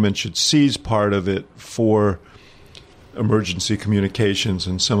the government should seize part of it for emergency communications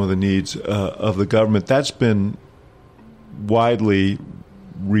and some of the needs of the government. That's been widely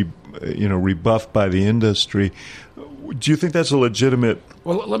rebuffed by the industry. Do you think that's a legitimate?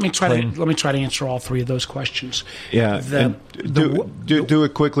 Well, let me try to answer all three of those questions. Yeah, do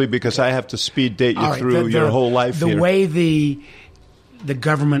it quickly because I have to speed date you through your whole life. The way the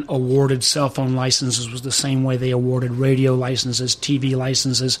government awarded cell phone licenses was the same way they awarded radio licenses, TV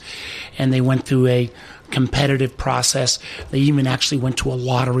licenses, and they went through a competitive process. They even actually went to a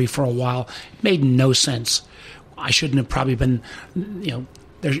lottery for a while. It made no sense. I shouldn't have probably been,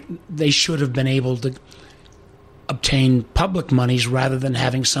 they should have been able to obtain public monies rather than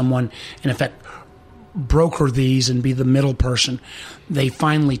having someone, in effect, broker these and be the middle person. They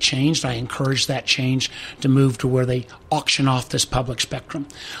finally changed. I encouraged that change to move to where they auction off this public spectrum.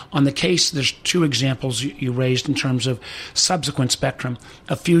 On the case, there's two examples you raised in terms of subsequent spectrum.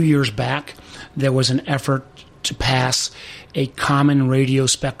 A few years back, there was an effort to pass a common radio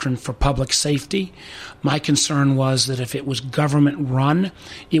spectrum for public safety. My concern was that if it was government run,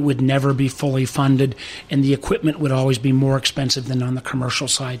 it would never be fully funded and the equipment would always be more expensive than on the commercial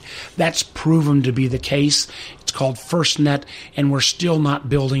side. That's proven to be the case. It's called FirstNet, and we're still not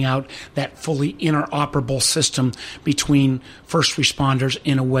building out that fully interoperable system between first responders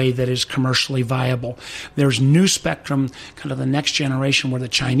in a way that is commercially viable. There's new spectrum, kind of the next generation, where the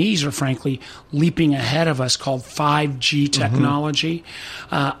Chinese are frankly leaping ahead of us, called 5G technology.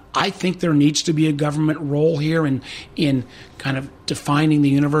 I think there needs to be a government role here in kind of defining the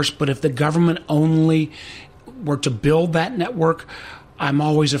universe. But if the government only were to build that network, I'm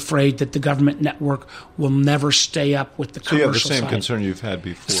always afraid that the government network will never stay up with the commercial side. So you have the same concern you've had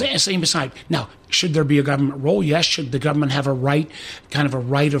before. Same aside. Now, should there be a government role? Yes. Should the government have a right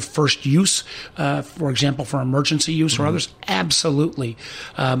of first use, for example, for emergency use or others? Absolutely.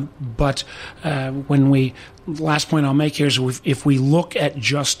 But last point I'll make here is if we look at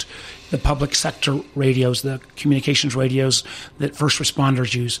just the public sector radios, the communications radios that first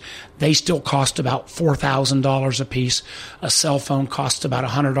responders use, they still cost about $4,000 a piece. A cell phone costs about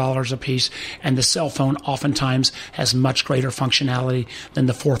 $100 a piece, and the cell phone oftentimes has much greater functionality than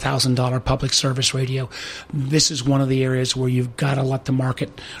the $4,000 public service radio. This is one of the areas where you've got to let the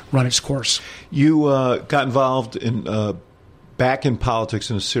market run its course. You got involved back in politics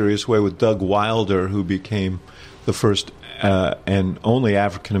in a serious way with Doug Wilder, who became the first and only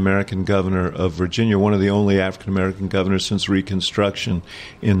African-American governor of Virginia, one of the only African-American governors since Reconstruction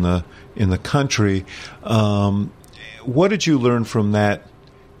in the country. What did you learn from that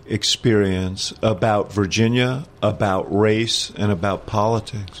experience about Virginia, about race, and about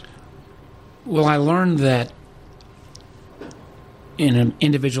politics? Well, I learned that in an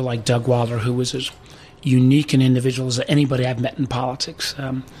individual like Doug Wilder, who was as unique an individual as anybody I've met in politics,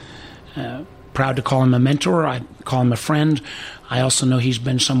 proud to call him a mentor. I call him a friend. I also know he's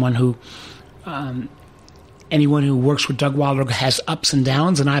been someone who, anyone who works with Doug Wilder has ups and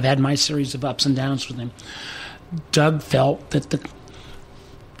downs, and I've had my series of ups and downs with him. Doug felt that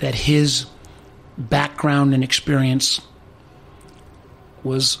that his background and experience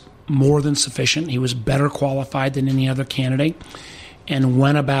was more than sufficient. He was better qualified than any other candidate, and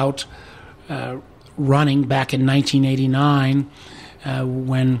went about running back in 1989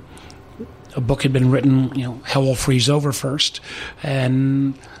 when a book had been written, Hell Will Freeze Over first.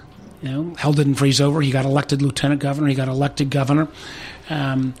 And, hell didn't freeze over. He got elected lieutenant governor. He got elected governor.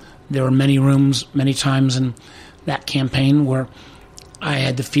 There were many times in that campaign where I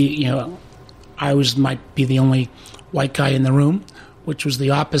had to feel, I might be the only white guy in the room, which was the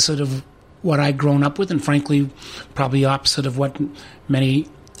opposite of what I'd grown up with, and frankly, probably opposite of what many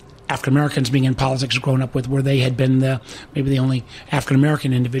African Americans being in politics grown up with, where they had been maybe the only African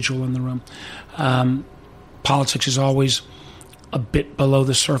American individual in the room. Politics is always a bit below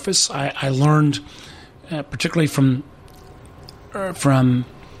the surface. I learned, particularly from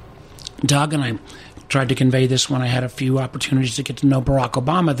Doug, and I tried to convey this when I had a few opportunities to get to know Barack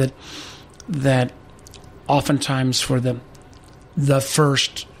Obama, that oftentimes for the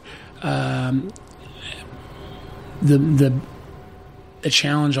first the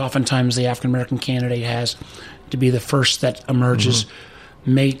challenge oftentimes the African American candidate has to be the first that emerges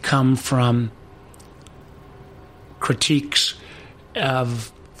may come from critiques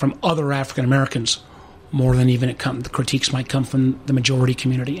from other African Americans more than even the critiques might come from the majority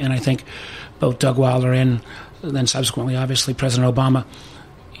community. And I think both Doug Wilder and then subsequently, obviously, President Obama,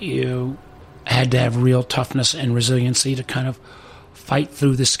 had to have real toughness and resiliency to kind of fight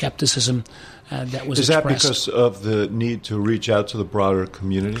through the skepticism that was expressed. Is that because of the need to reach out to the broader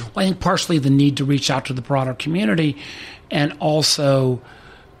community? Well, I think partially the need to reach out to the broader community, and also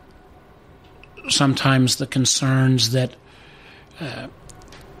sometimes the concerns that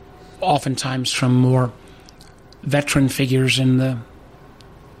oftentimes from more veteran figures in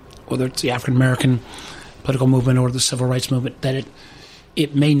whether it's the African American political movement or the civil rights movement, that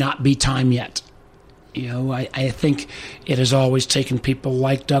it may not be time yet. I think it has always taken people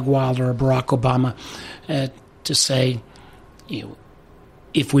like Doug Wilder or Barack Obama to say,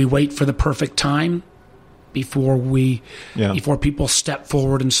 if we wait for the perfect time before people step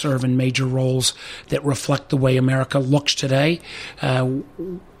forward and serve in major roles that reflect the way America looks today,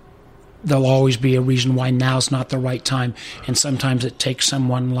 there'll always be a reason why now's not the right time. And sometimes it takes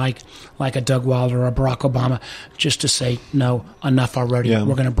someone like a Doug Wilder or a Barack Obama just to say, no, enough already. Yeah.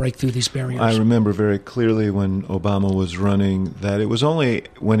 We're going to break through these barriers. I remember very clearly when Obama was running that it was only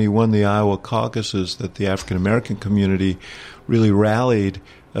when he won the Iowa caucuses that the African-American community really rallied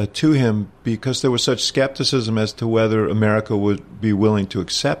to him, because there was such skepticism as to whether America would be willing to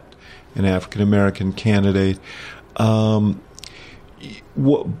accept an African-American candidate.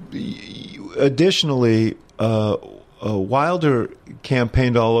 Additionally, Wilder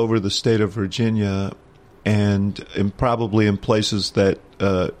campaigned all over the state of Virginia, and probably in places that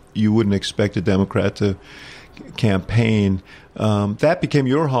you wouldn't expect a Democrat to campaign. That became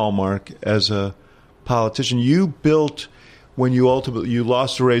your hallmark as a politician. You built, when you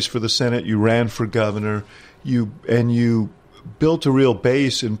lost the race for the Senate, you ran for governor, you built a real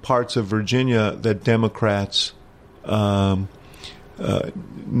base in parts of Virginia that Democrats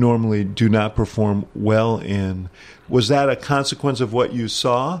normally do not perform well in. Was that a consequence of what you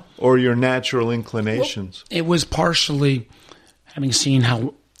saw or your natural inclinations? Well, it was partially having seen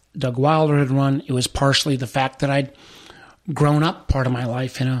how Doug Wilder had run. It was partially the fact that I'd grown up part of my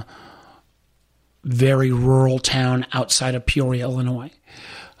life in a very rural town outside of Peoria, Illinois.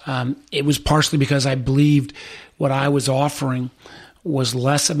 It was partially because I believed what I was offering was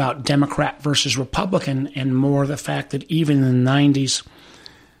less about Democrat versus Republican and more the fact that even in the 90s,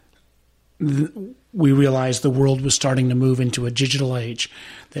 we realized the world was starting to move into a digital age,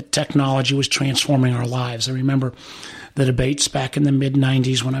 that technology was transforming our lives. I remember the debates back in the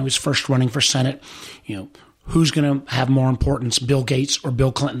mid-90s when I was first running for Senate, who's going to have more importance, Bill Gates or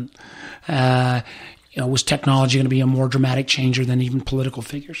Bill Clinton? Was technology going to be a more dramatic changer than even political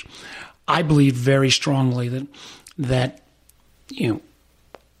figures? I believe very strongly that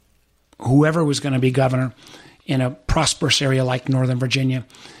whoever was going to be governor in a prosperous area like Northern Virginia,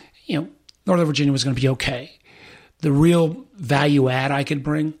 Northern Virginia was going to be okay. The real value add I could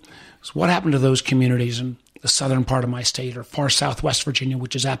bring is what happened to those communities in the southern part of my state or far southwest Virginia,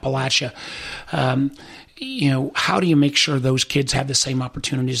 which is Appalachia. How do you make sure those kids have the same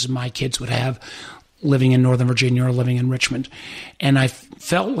opportunities as my kids would have living in Northern Virginia or living in Richmond? And I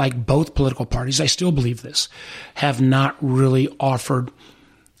felt like both political parties, I still believe this, have not really offered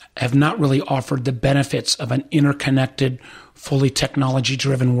the benefits of an interconnected, fully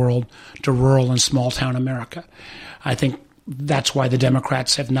technology-driven world to rural and small-town America. I think that's why the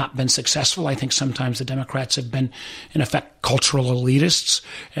Democrats have not been successful. I think sometimes the Democrats have been, in effect, cultural elitists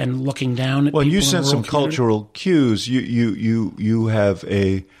and looking down at people. Well, you in sent some rural cultural cues. You have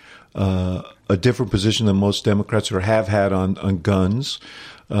a different position than most Democrats or have had on guns.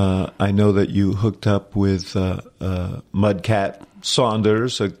 I know that you hooked up with Mudcat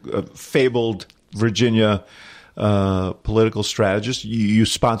Saunders, a fabled Virginia political strategist. You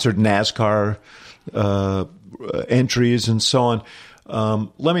sponsored NASCAR entries and so on.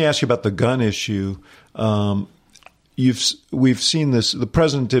 Let me ask you about the gun issue. We've seen this. The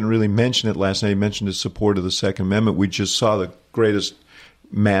president didn't really mention it last night. He mentioned his support of the Second Amendment. We just saw the greatest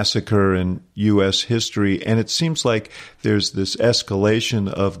massacre in U.S. history, and it seems like there's this escalation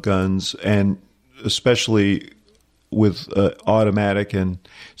of guns, and especially with automatic and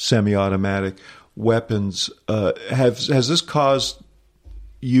semi-automatic weapons. Has this caused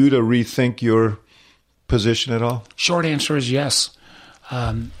you to rethink your position at all? Short answer is yes.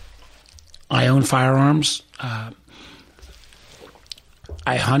 I own firearms. I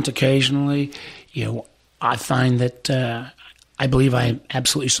hunt occasionally. I find that I believe I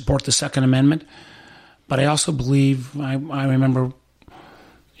absolutely support the Second Amendment, but I also believe I remember,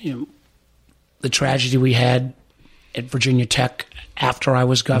 the tragedy we had at Virginia Tech after I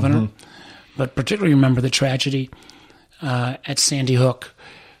was governor, but particularly remember the tragedy at Sandy Hook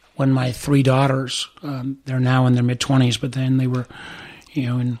when my three daughters, they're now in their mid-20s, but then they were,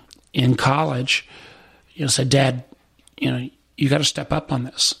 in college, said, "Dad, you got to step up on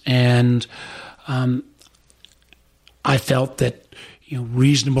this." And I felt that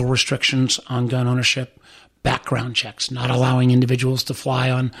reasonable restrictions on gun ownership, background checks, not allowing individuals to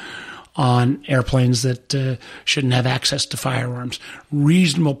fly on airplanes that shouldn't have access to firearms,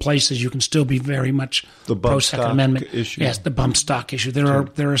 reasonable places you can still be very much pro Second Amendment issue. Yes, the bump stock issue. There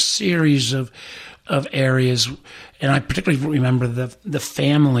are a series of areas, and I particularly remember the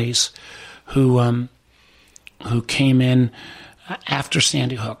families who came in after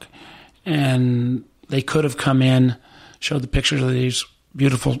Sandy Hook, and they could have come in, showed the pictures of these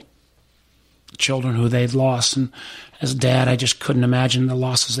beautiful children who they'd lost. And as a dad, I just couldn't imagine the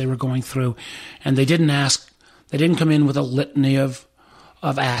losses they were going through. And they didn't come in with a litany of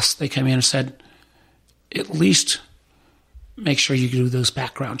asks. They came in and said, at least make sure you do those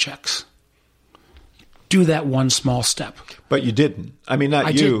background checks. Do that one small step. But you didn't. I mean,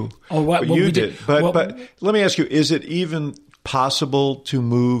 not you. Did. Oh, well, you did. But let me ask you, is it even possible to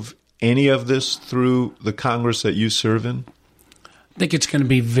move any of this through the Congress that you serve in? I think it's going to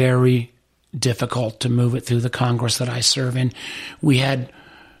be very difficult to move it through the Congress that I serve in. We had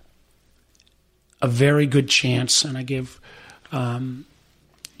a very good chance, and I give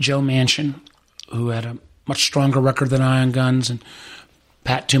Joe Manchin, who had a much stronger record than I on guns, and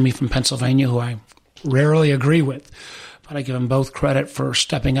Pat Toomey from Pennsylvania, who I rarely agree with, but I give them both credit for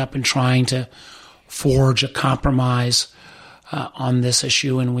stepping up and trying to forge a compromise on this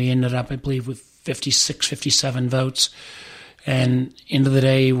issue, and we ended up, I believe, with 56, 57 votes. And end of the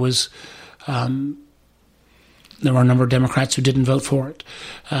day was there were a number of Democrats who didn't vote for it.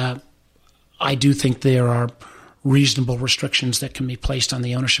 I do think there are reasonable restrictions that can be placed on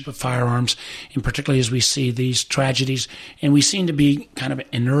the ownership of firearms, and particularly as we see these tragedies, and we seem to be kind of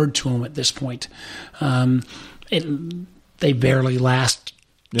inured to them at this point. They barely last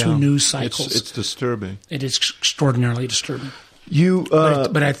two news cycles. It's disturbing. It is extraordinarily disturbing.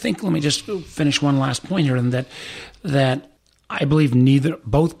 But I think, let me just finish one last point here, and that I believe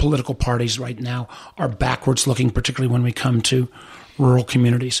both political parties right now are backwards looking, particularly when we come to rural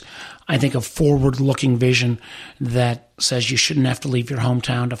communities. I think a forward-looking vision that says you shouldn't have to leave your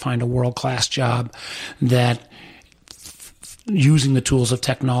hometown to find a world-class job, that using the tools of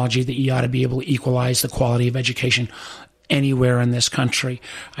technology, that you ought to be able to equalize the quality of education anywhere in this country.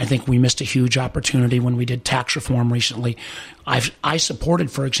 I think we missed a huge opportunity when we did tax reform recently. I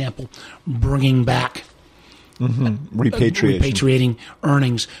supported, for example, bringing back repatriating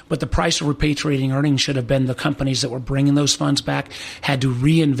earnings. But the price of repatriating earnings should have been the companies that were bringing those funds back had to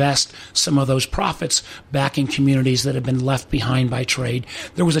reinvest some of those profits back in communities that have been left behind by trade.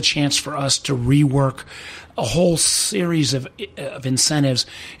 There was a chance for us to rework a whole series of incentives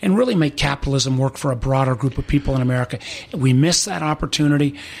and really make capitalism work for a broader group of people in America. We missed that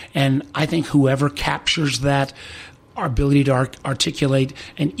opportunity, and I think whoever captures that, our ability to articulate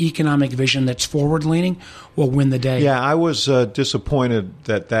an economic vision that's forward-leaning will win the day. Yeah, I was disappointed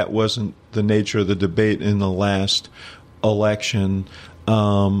that wasn't the nature of the debate in the last election.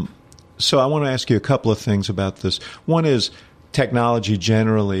 So I want to ask you a couple of things about this. One is, technology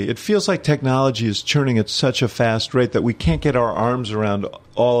generally. It feels like technology is churning at such a fast rate that we can't get our arms around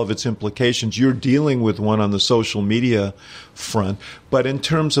all of its implications. You're dealing with one on the social media front, but in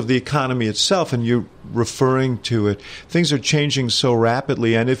terms of the economy itself, and you're referring to it, things are changing so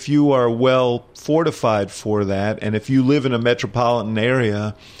rapidly, and if you are well fortified for that, and if you live in a metropolitan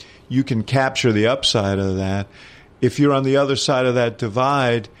area, you can capture the upside of that. If you're on the other side of that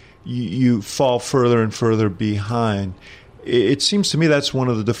divide, you fall further and further behind. It seems to me that's one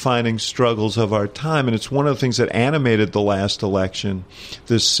of the defining struggles of our time, and it's one of the things that animated the last election,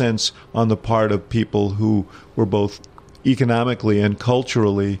 this sense on the part of people who were both economically and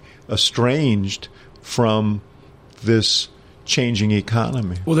culturally estranged from this changing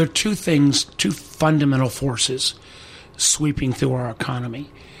economy. Well, there are two fundamental forces sweeping through our economy,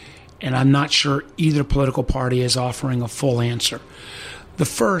 and I'm not sure either political party is offering a full answer. The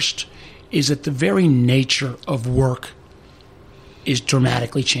first is that the very nature of work is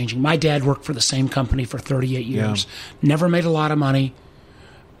dramatically changing. My dad worked for the same company for 38 years. Never made a lot of money,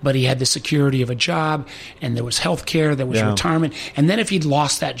 but he had the security of a job, and there was health care, there was retirement. And then if he'd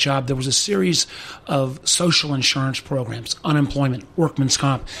lost that job, there was a series of social insurance programs, unemployment, workman's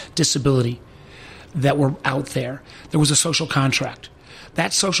comp, disability, that were out there. There was a social contract.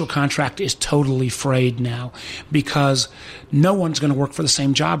 That social contract is totally frayed now because no one's going to work for the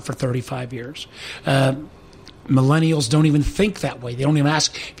same job for 35 years. Millennials don't even think that way. They don't even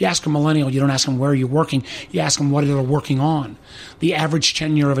ask. If you ask a millennial, you don't ask them where you're working. You ask them what they're working on. The average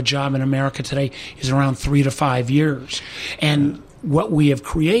tenure of a job in America today is around 3 to 5 years. And what we have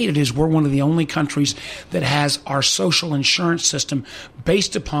created is we're one of the only countries that has our social insurance system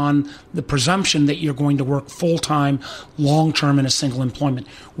based upon the presumption that you're going to work full-time, long-term in a single employment.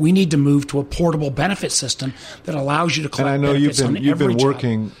 We need to move to a portable benefit system that allows you to collect benefits on every job. And I know you've been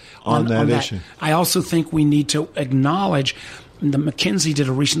working on that issue. I also think we need to acknowledge the McKinsey did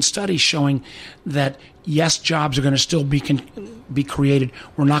a recent study showing that, yes, jobs are going to still be created.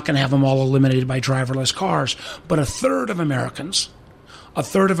 We're not going to have them all eliminated by driverless cars. But a third of Americans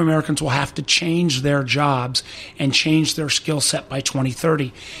will have to change their jobs and change their skill set by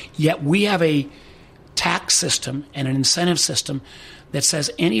 2030. Yet we have a tax system and an incentive system that says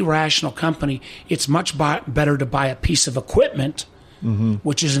any rational company, it's much better to buy a piece of equipment,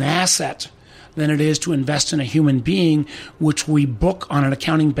 which is an asset, than it is to invest in a human being, which we book on an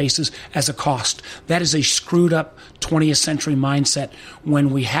accounting basis as a cost. That is a screwed up 20th century mindset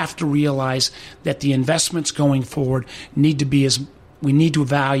when we have to realize that the investments going forward need to be we need to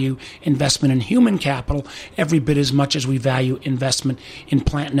value investment in human capital every bit as much as we value investment in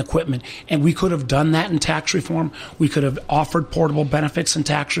plant and equipment. And we could have done that in tax reform. We could have offered portable benefits in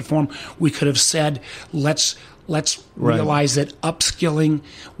tax reform. We could have said, let's realize that upskilling,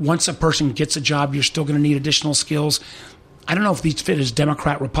 once a person gets a job, you're still going to need additional skills. I don't know if these fit as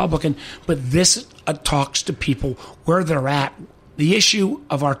Democrat, Republican, but this talks to people where they're at. The issue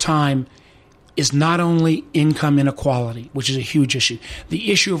of our time is not only income inequality, which is a huge issue.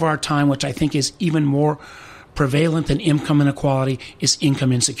 The issue of our time, which I think is even more prevalent than income inequality, is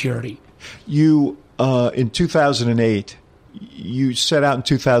income insecurity. You, in 2008, you set out in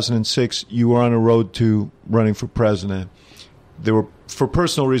 2006, you were on a road to running for president. There were, for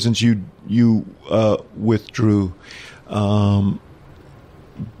personal reasons, you withdrew.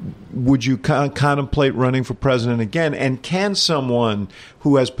 Would you contemplate running for president again? And can someone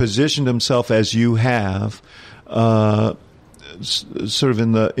who has positioned himself as you have, sort of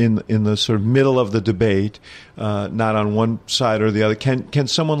in the sort of middle of the debate, not on one side or the other, can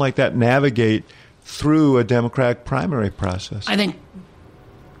someone like that navigate through a Democratic primary process? I think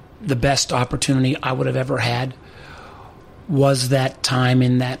the best opportunity I would have ever had was that time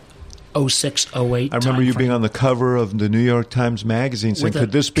in that 06, 08 I remember you being on the cover of the New York Times Magazine saying,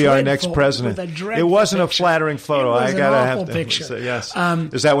 could this be our next president? It wasn't picture. A flattering photo. It was I gotta an awful have to picture. Say, yes.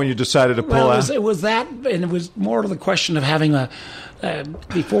 Is that when you decided to pull out? It was that, and it was more to the question of having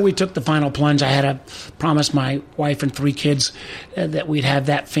before we took the final plunge, I had to promise my wife and 3 kids that we'd have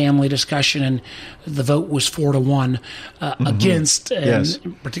that family discussion, and the vote was 4-1 against. And yes.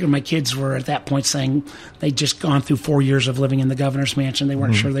 Particularly my kids were at that point saying they'd just gone through 4 years of living in the governor's mansion. They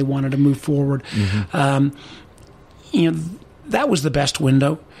weren't sure they wanted to move forward. That was the best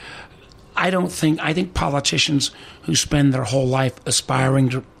window. I think politicians who spend their whole life aspiring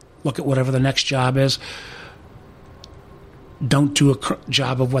to look at whatever the next job is don't do a good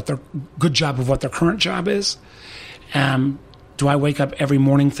job of what their current job is. Do I wake up every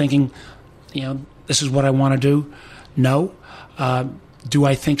morning thinking, this is what I want to do? No. Do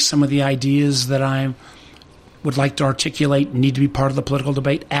I think some of the ideas that I would like to articulate need to be part of the political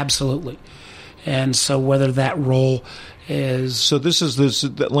debate? Absolutely. And so whether that role is... So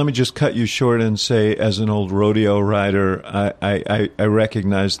let me just cut you short and say, as an old rodeo rider, I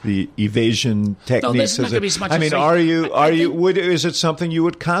recognize the evasion techniques. No, is it something you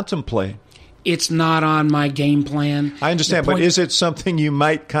would contemplate? It's not on my game plan. I understand, but is it something you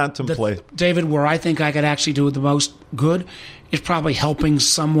might contemplate? David, where I think I could actually do the most good is probably helping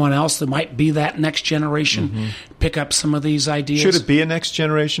someone else that might be that next generation pick up some of these ideas. Should it be a next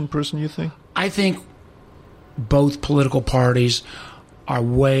generation person, you think? I think both political parties are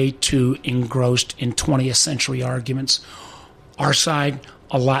way too engrossed in 20th century arguments. Our side,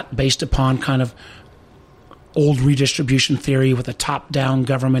 a lot based upon kind of old redistribution theory with a top-down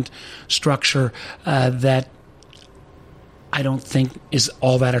government structure that I don't think is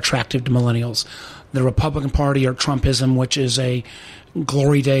all that attractive to millennials. The Republican Party, or Trumpism, which is a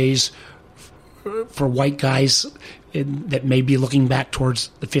glory days for white guys that may be looking back towards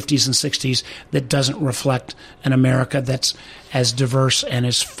the 50s and 60s, that doesn't reflect an America that's as diverse and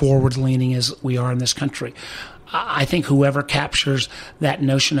as forward-leaning as we are in this country. I think whoever captures that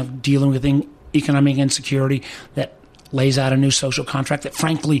notion of dealing with economic insecurity, that lays out a new social contract, that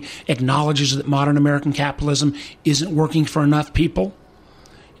frankly acknowledges that modern American capitalism isn't working for enough people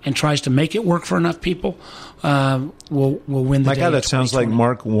and tries to make it work for enough people, will win the day. My God, that sounds like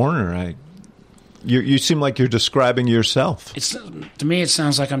Mark Warner. You seem like you're describing yourself. To me, it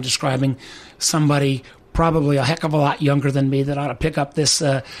sounds like I'm describing somebody probably a heck of a lot younger than me that ought to pick up this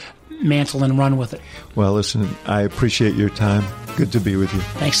mantle and run with it. Well, listen, I appreciate your time. Good to be with you.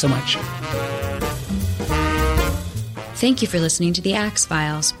 Thanks so much. Thank you for listening to The Axe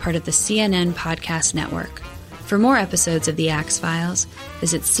Files, part of the CNN Podcast Network. For more episodes of The Axe Files,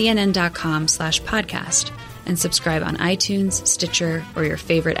 visit cnn.com/podcast and subscribe on iTunes, Stitcher, or your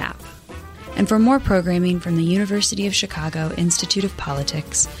favorite app. And for more programming from the University of Chicago Institute of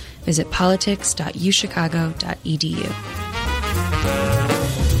Politics, visit politics.uchicago.edu.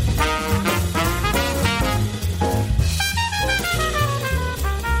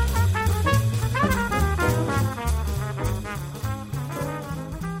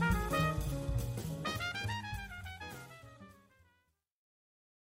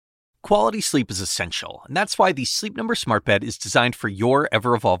 Quality sleep is essential, and that's why the Sleep Number Smart Bed is designed for your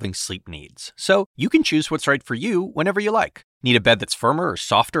ever-evolving sleep needs. So you can choose what's right for you whenever you like. Need a bed that's firmer or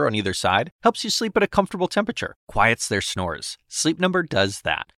softer on either side? Helps you sleep at a comfortable temperature. Quiets their snores. Sleep Number does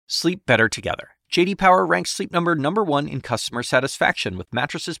that. Sleep better together. J.D. Power ranks Sleep Number #1 in customer satisfaction with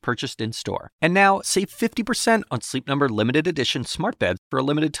mattresses purchased in-store. And now, save 50% on Sleep Number limited edition smart beds for a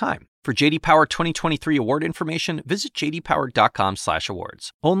limited time. For J.D. Power 2023 award information, visit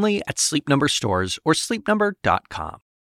jdpower.com/awards. Only at Sleep Number stores or sleepnumber.com.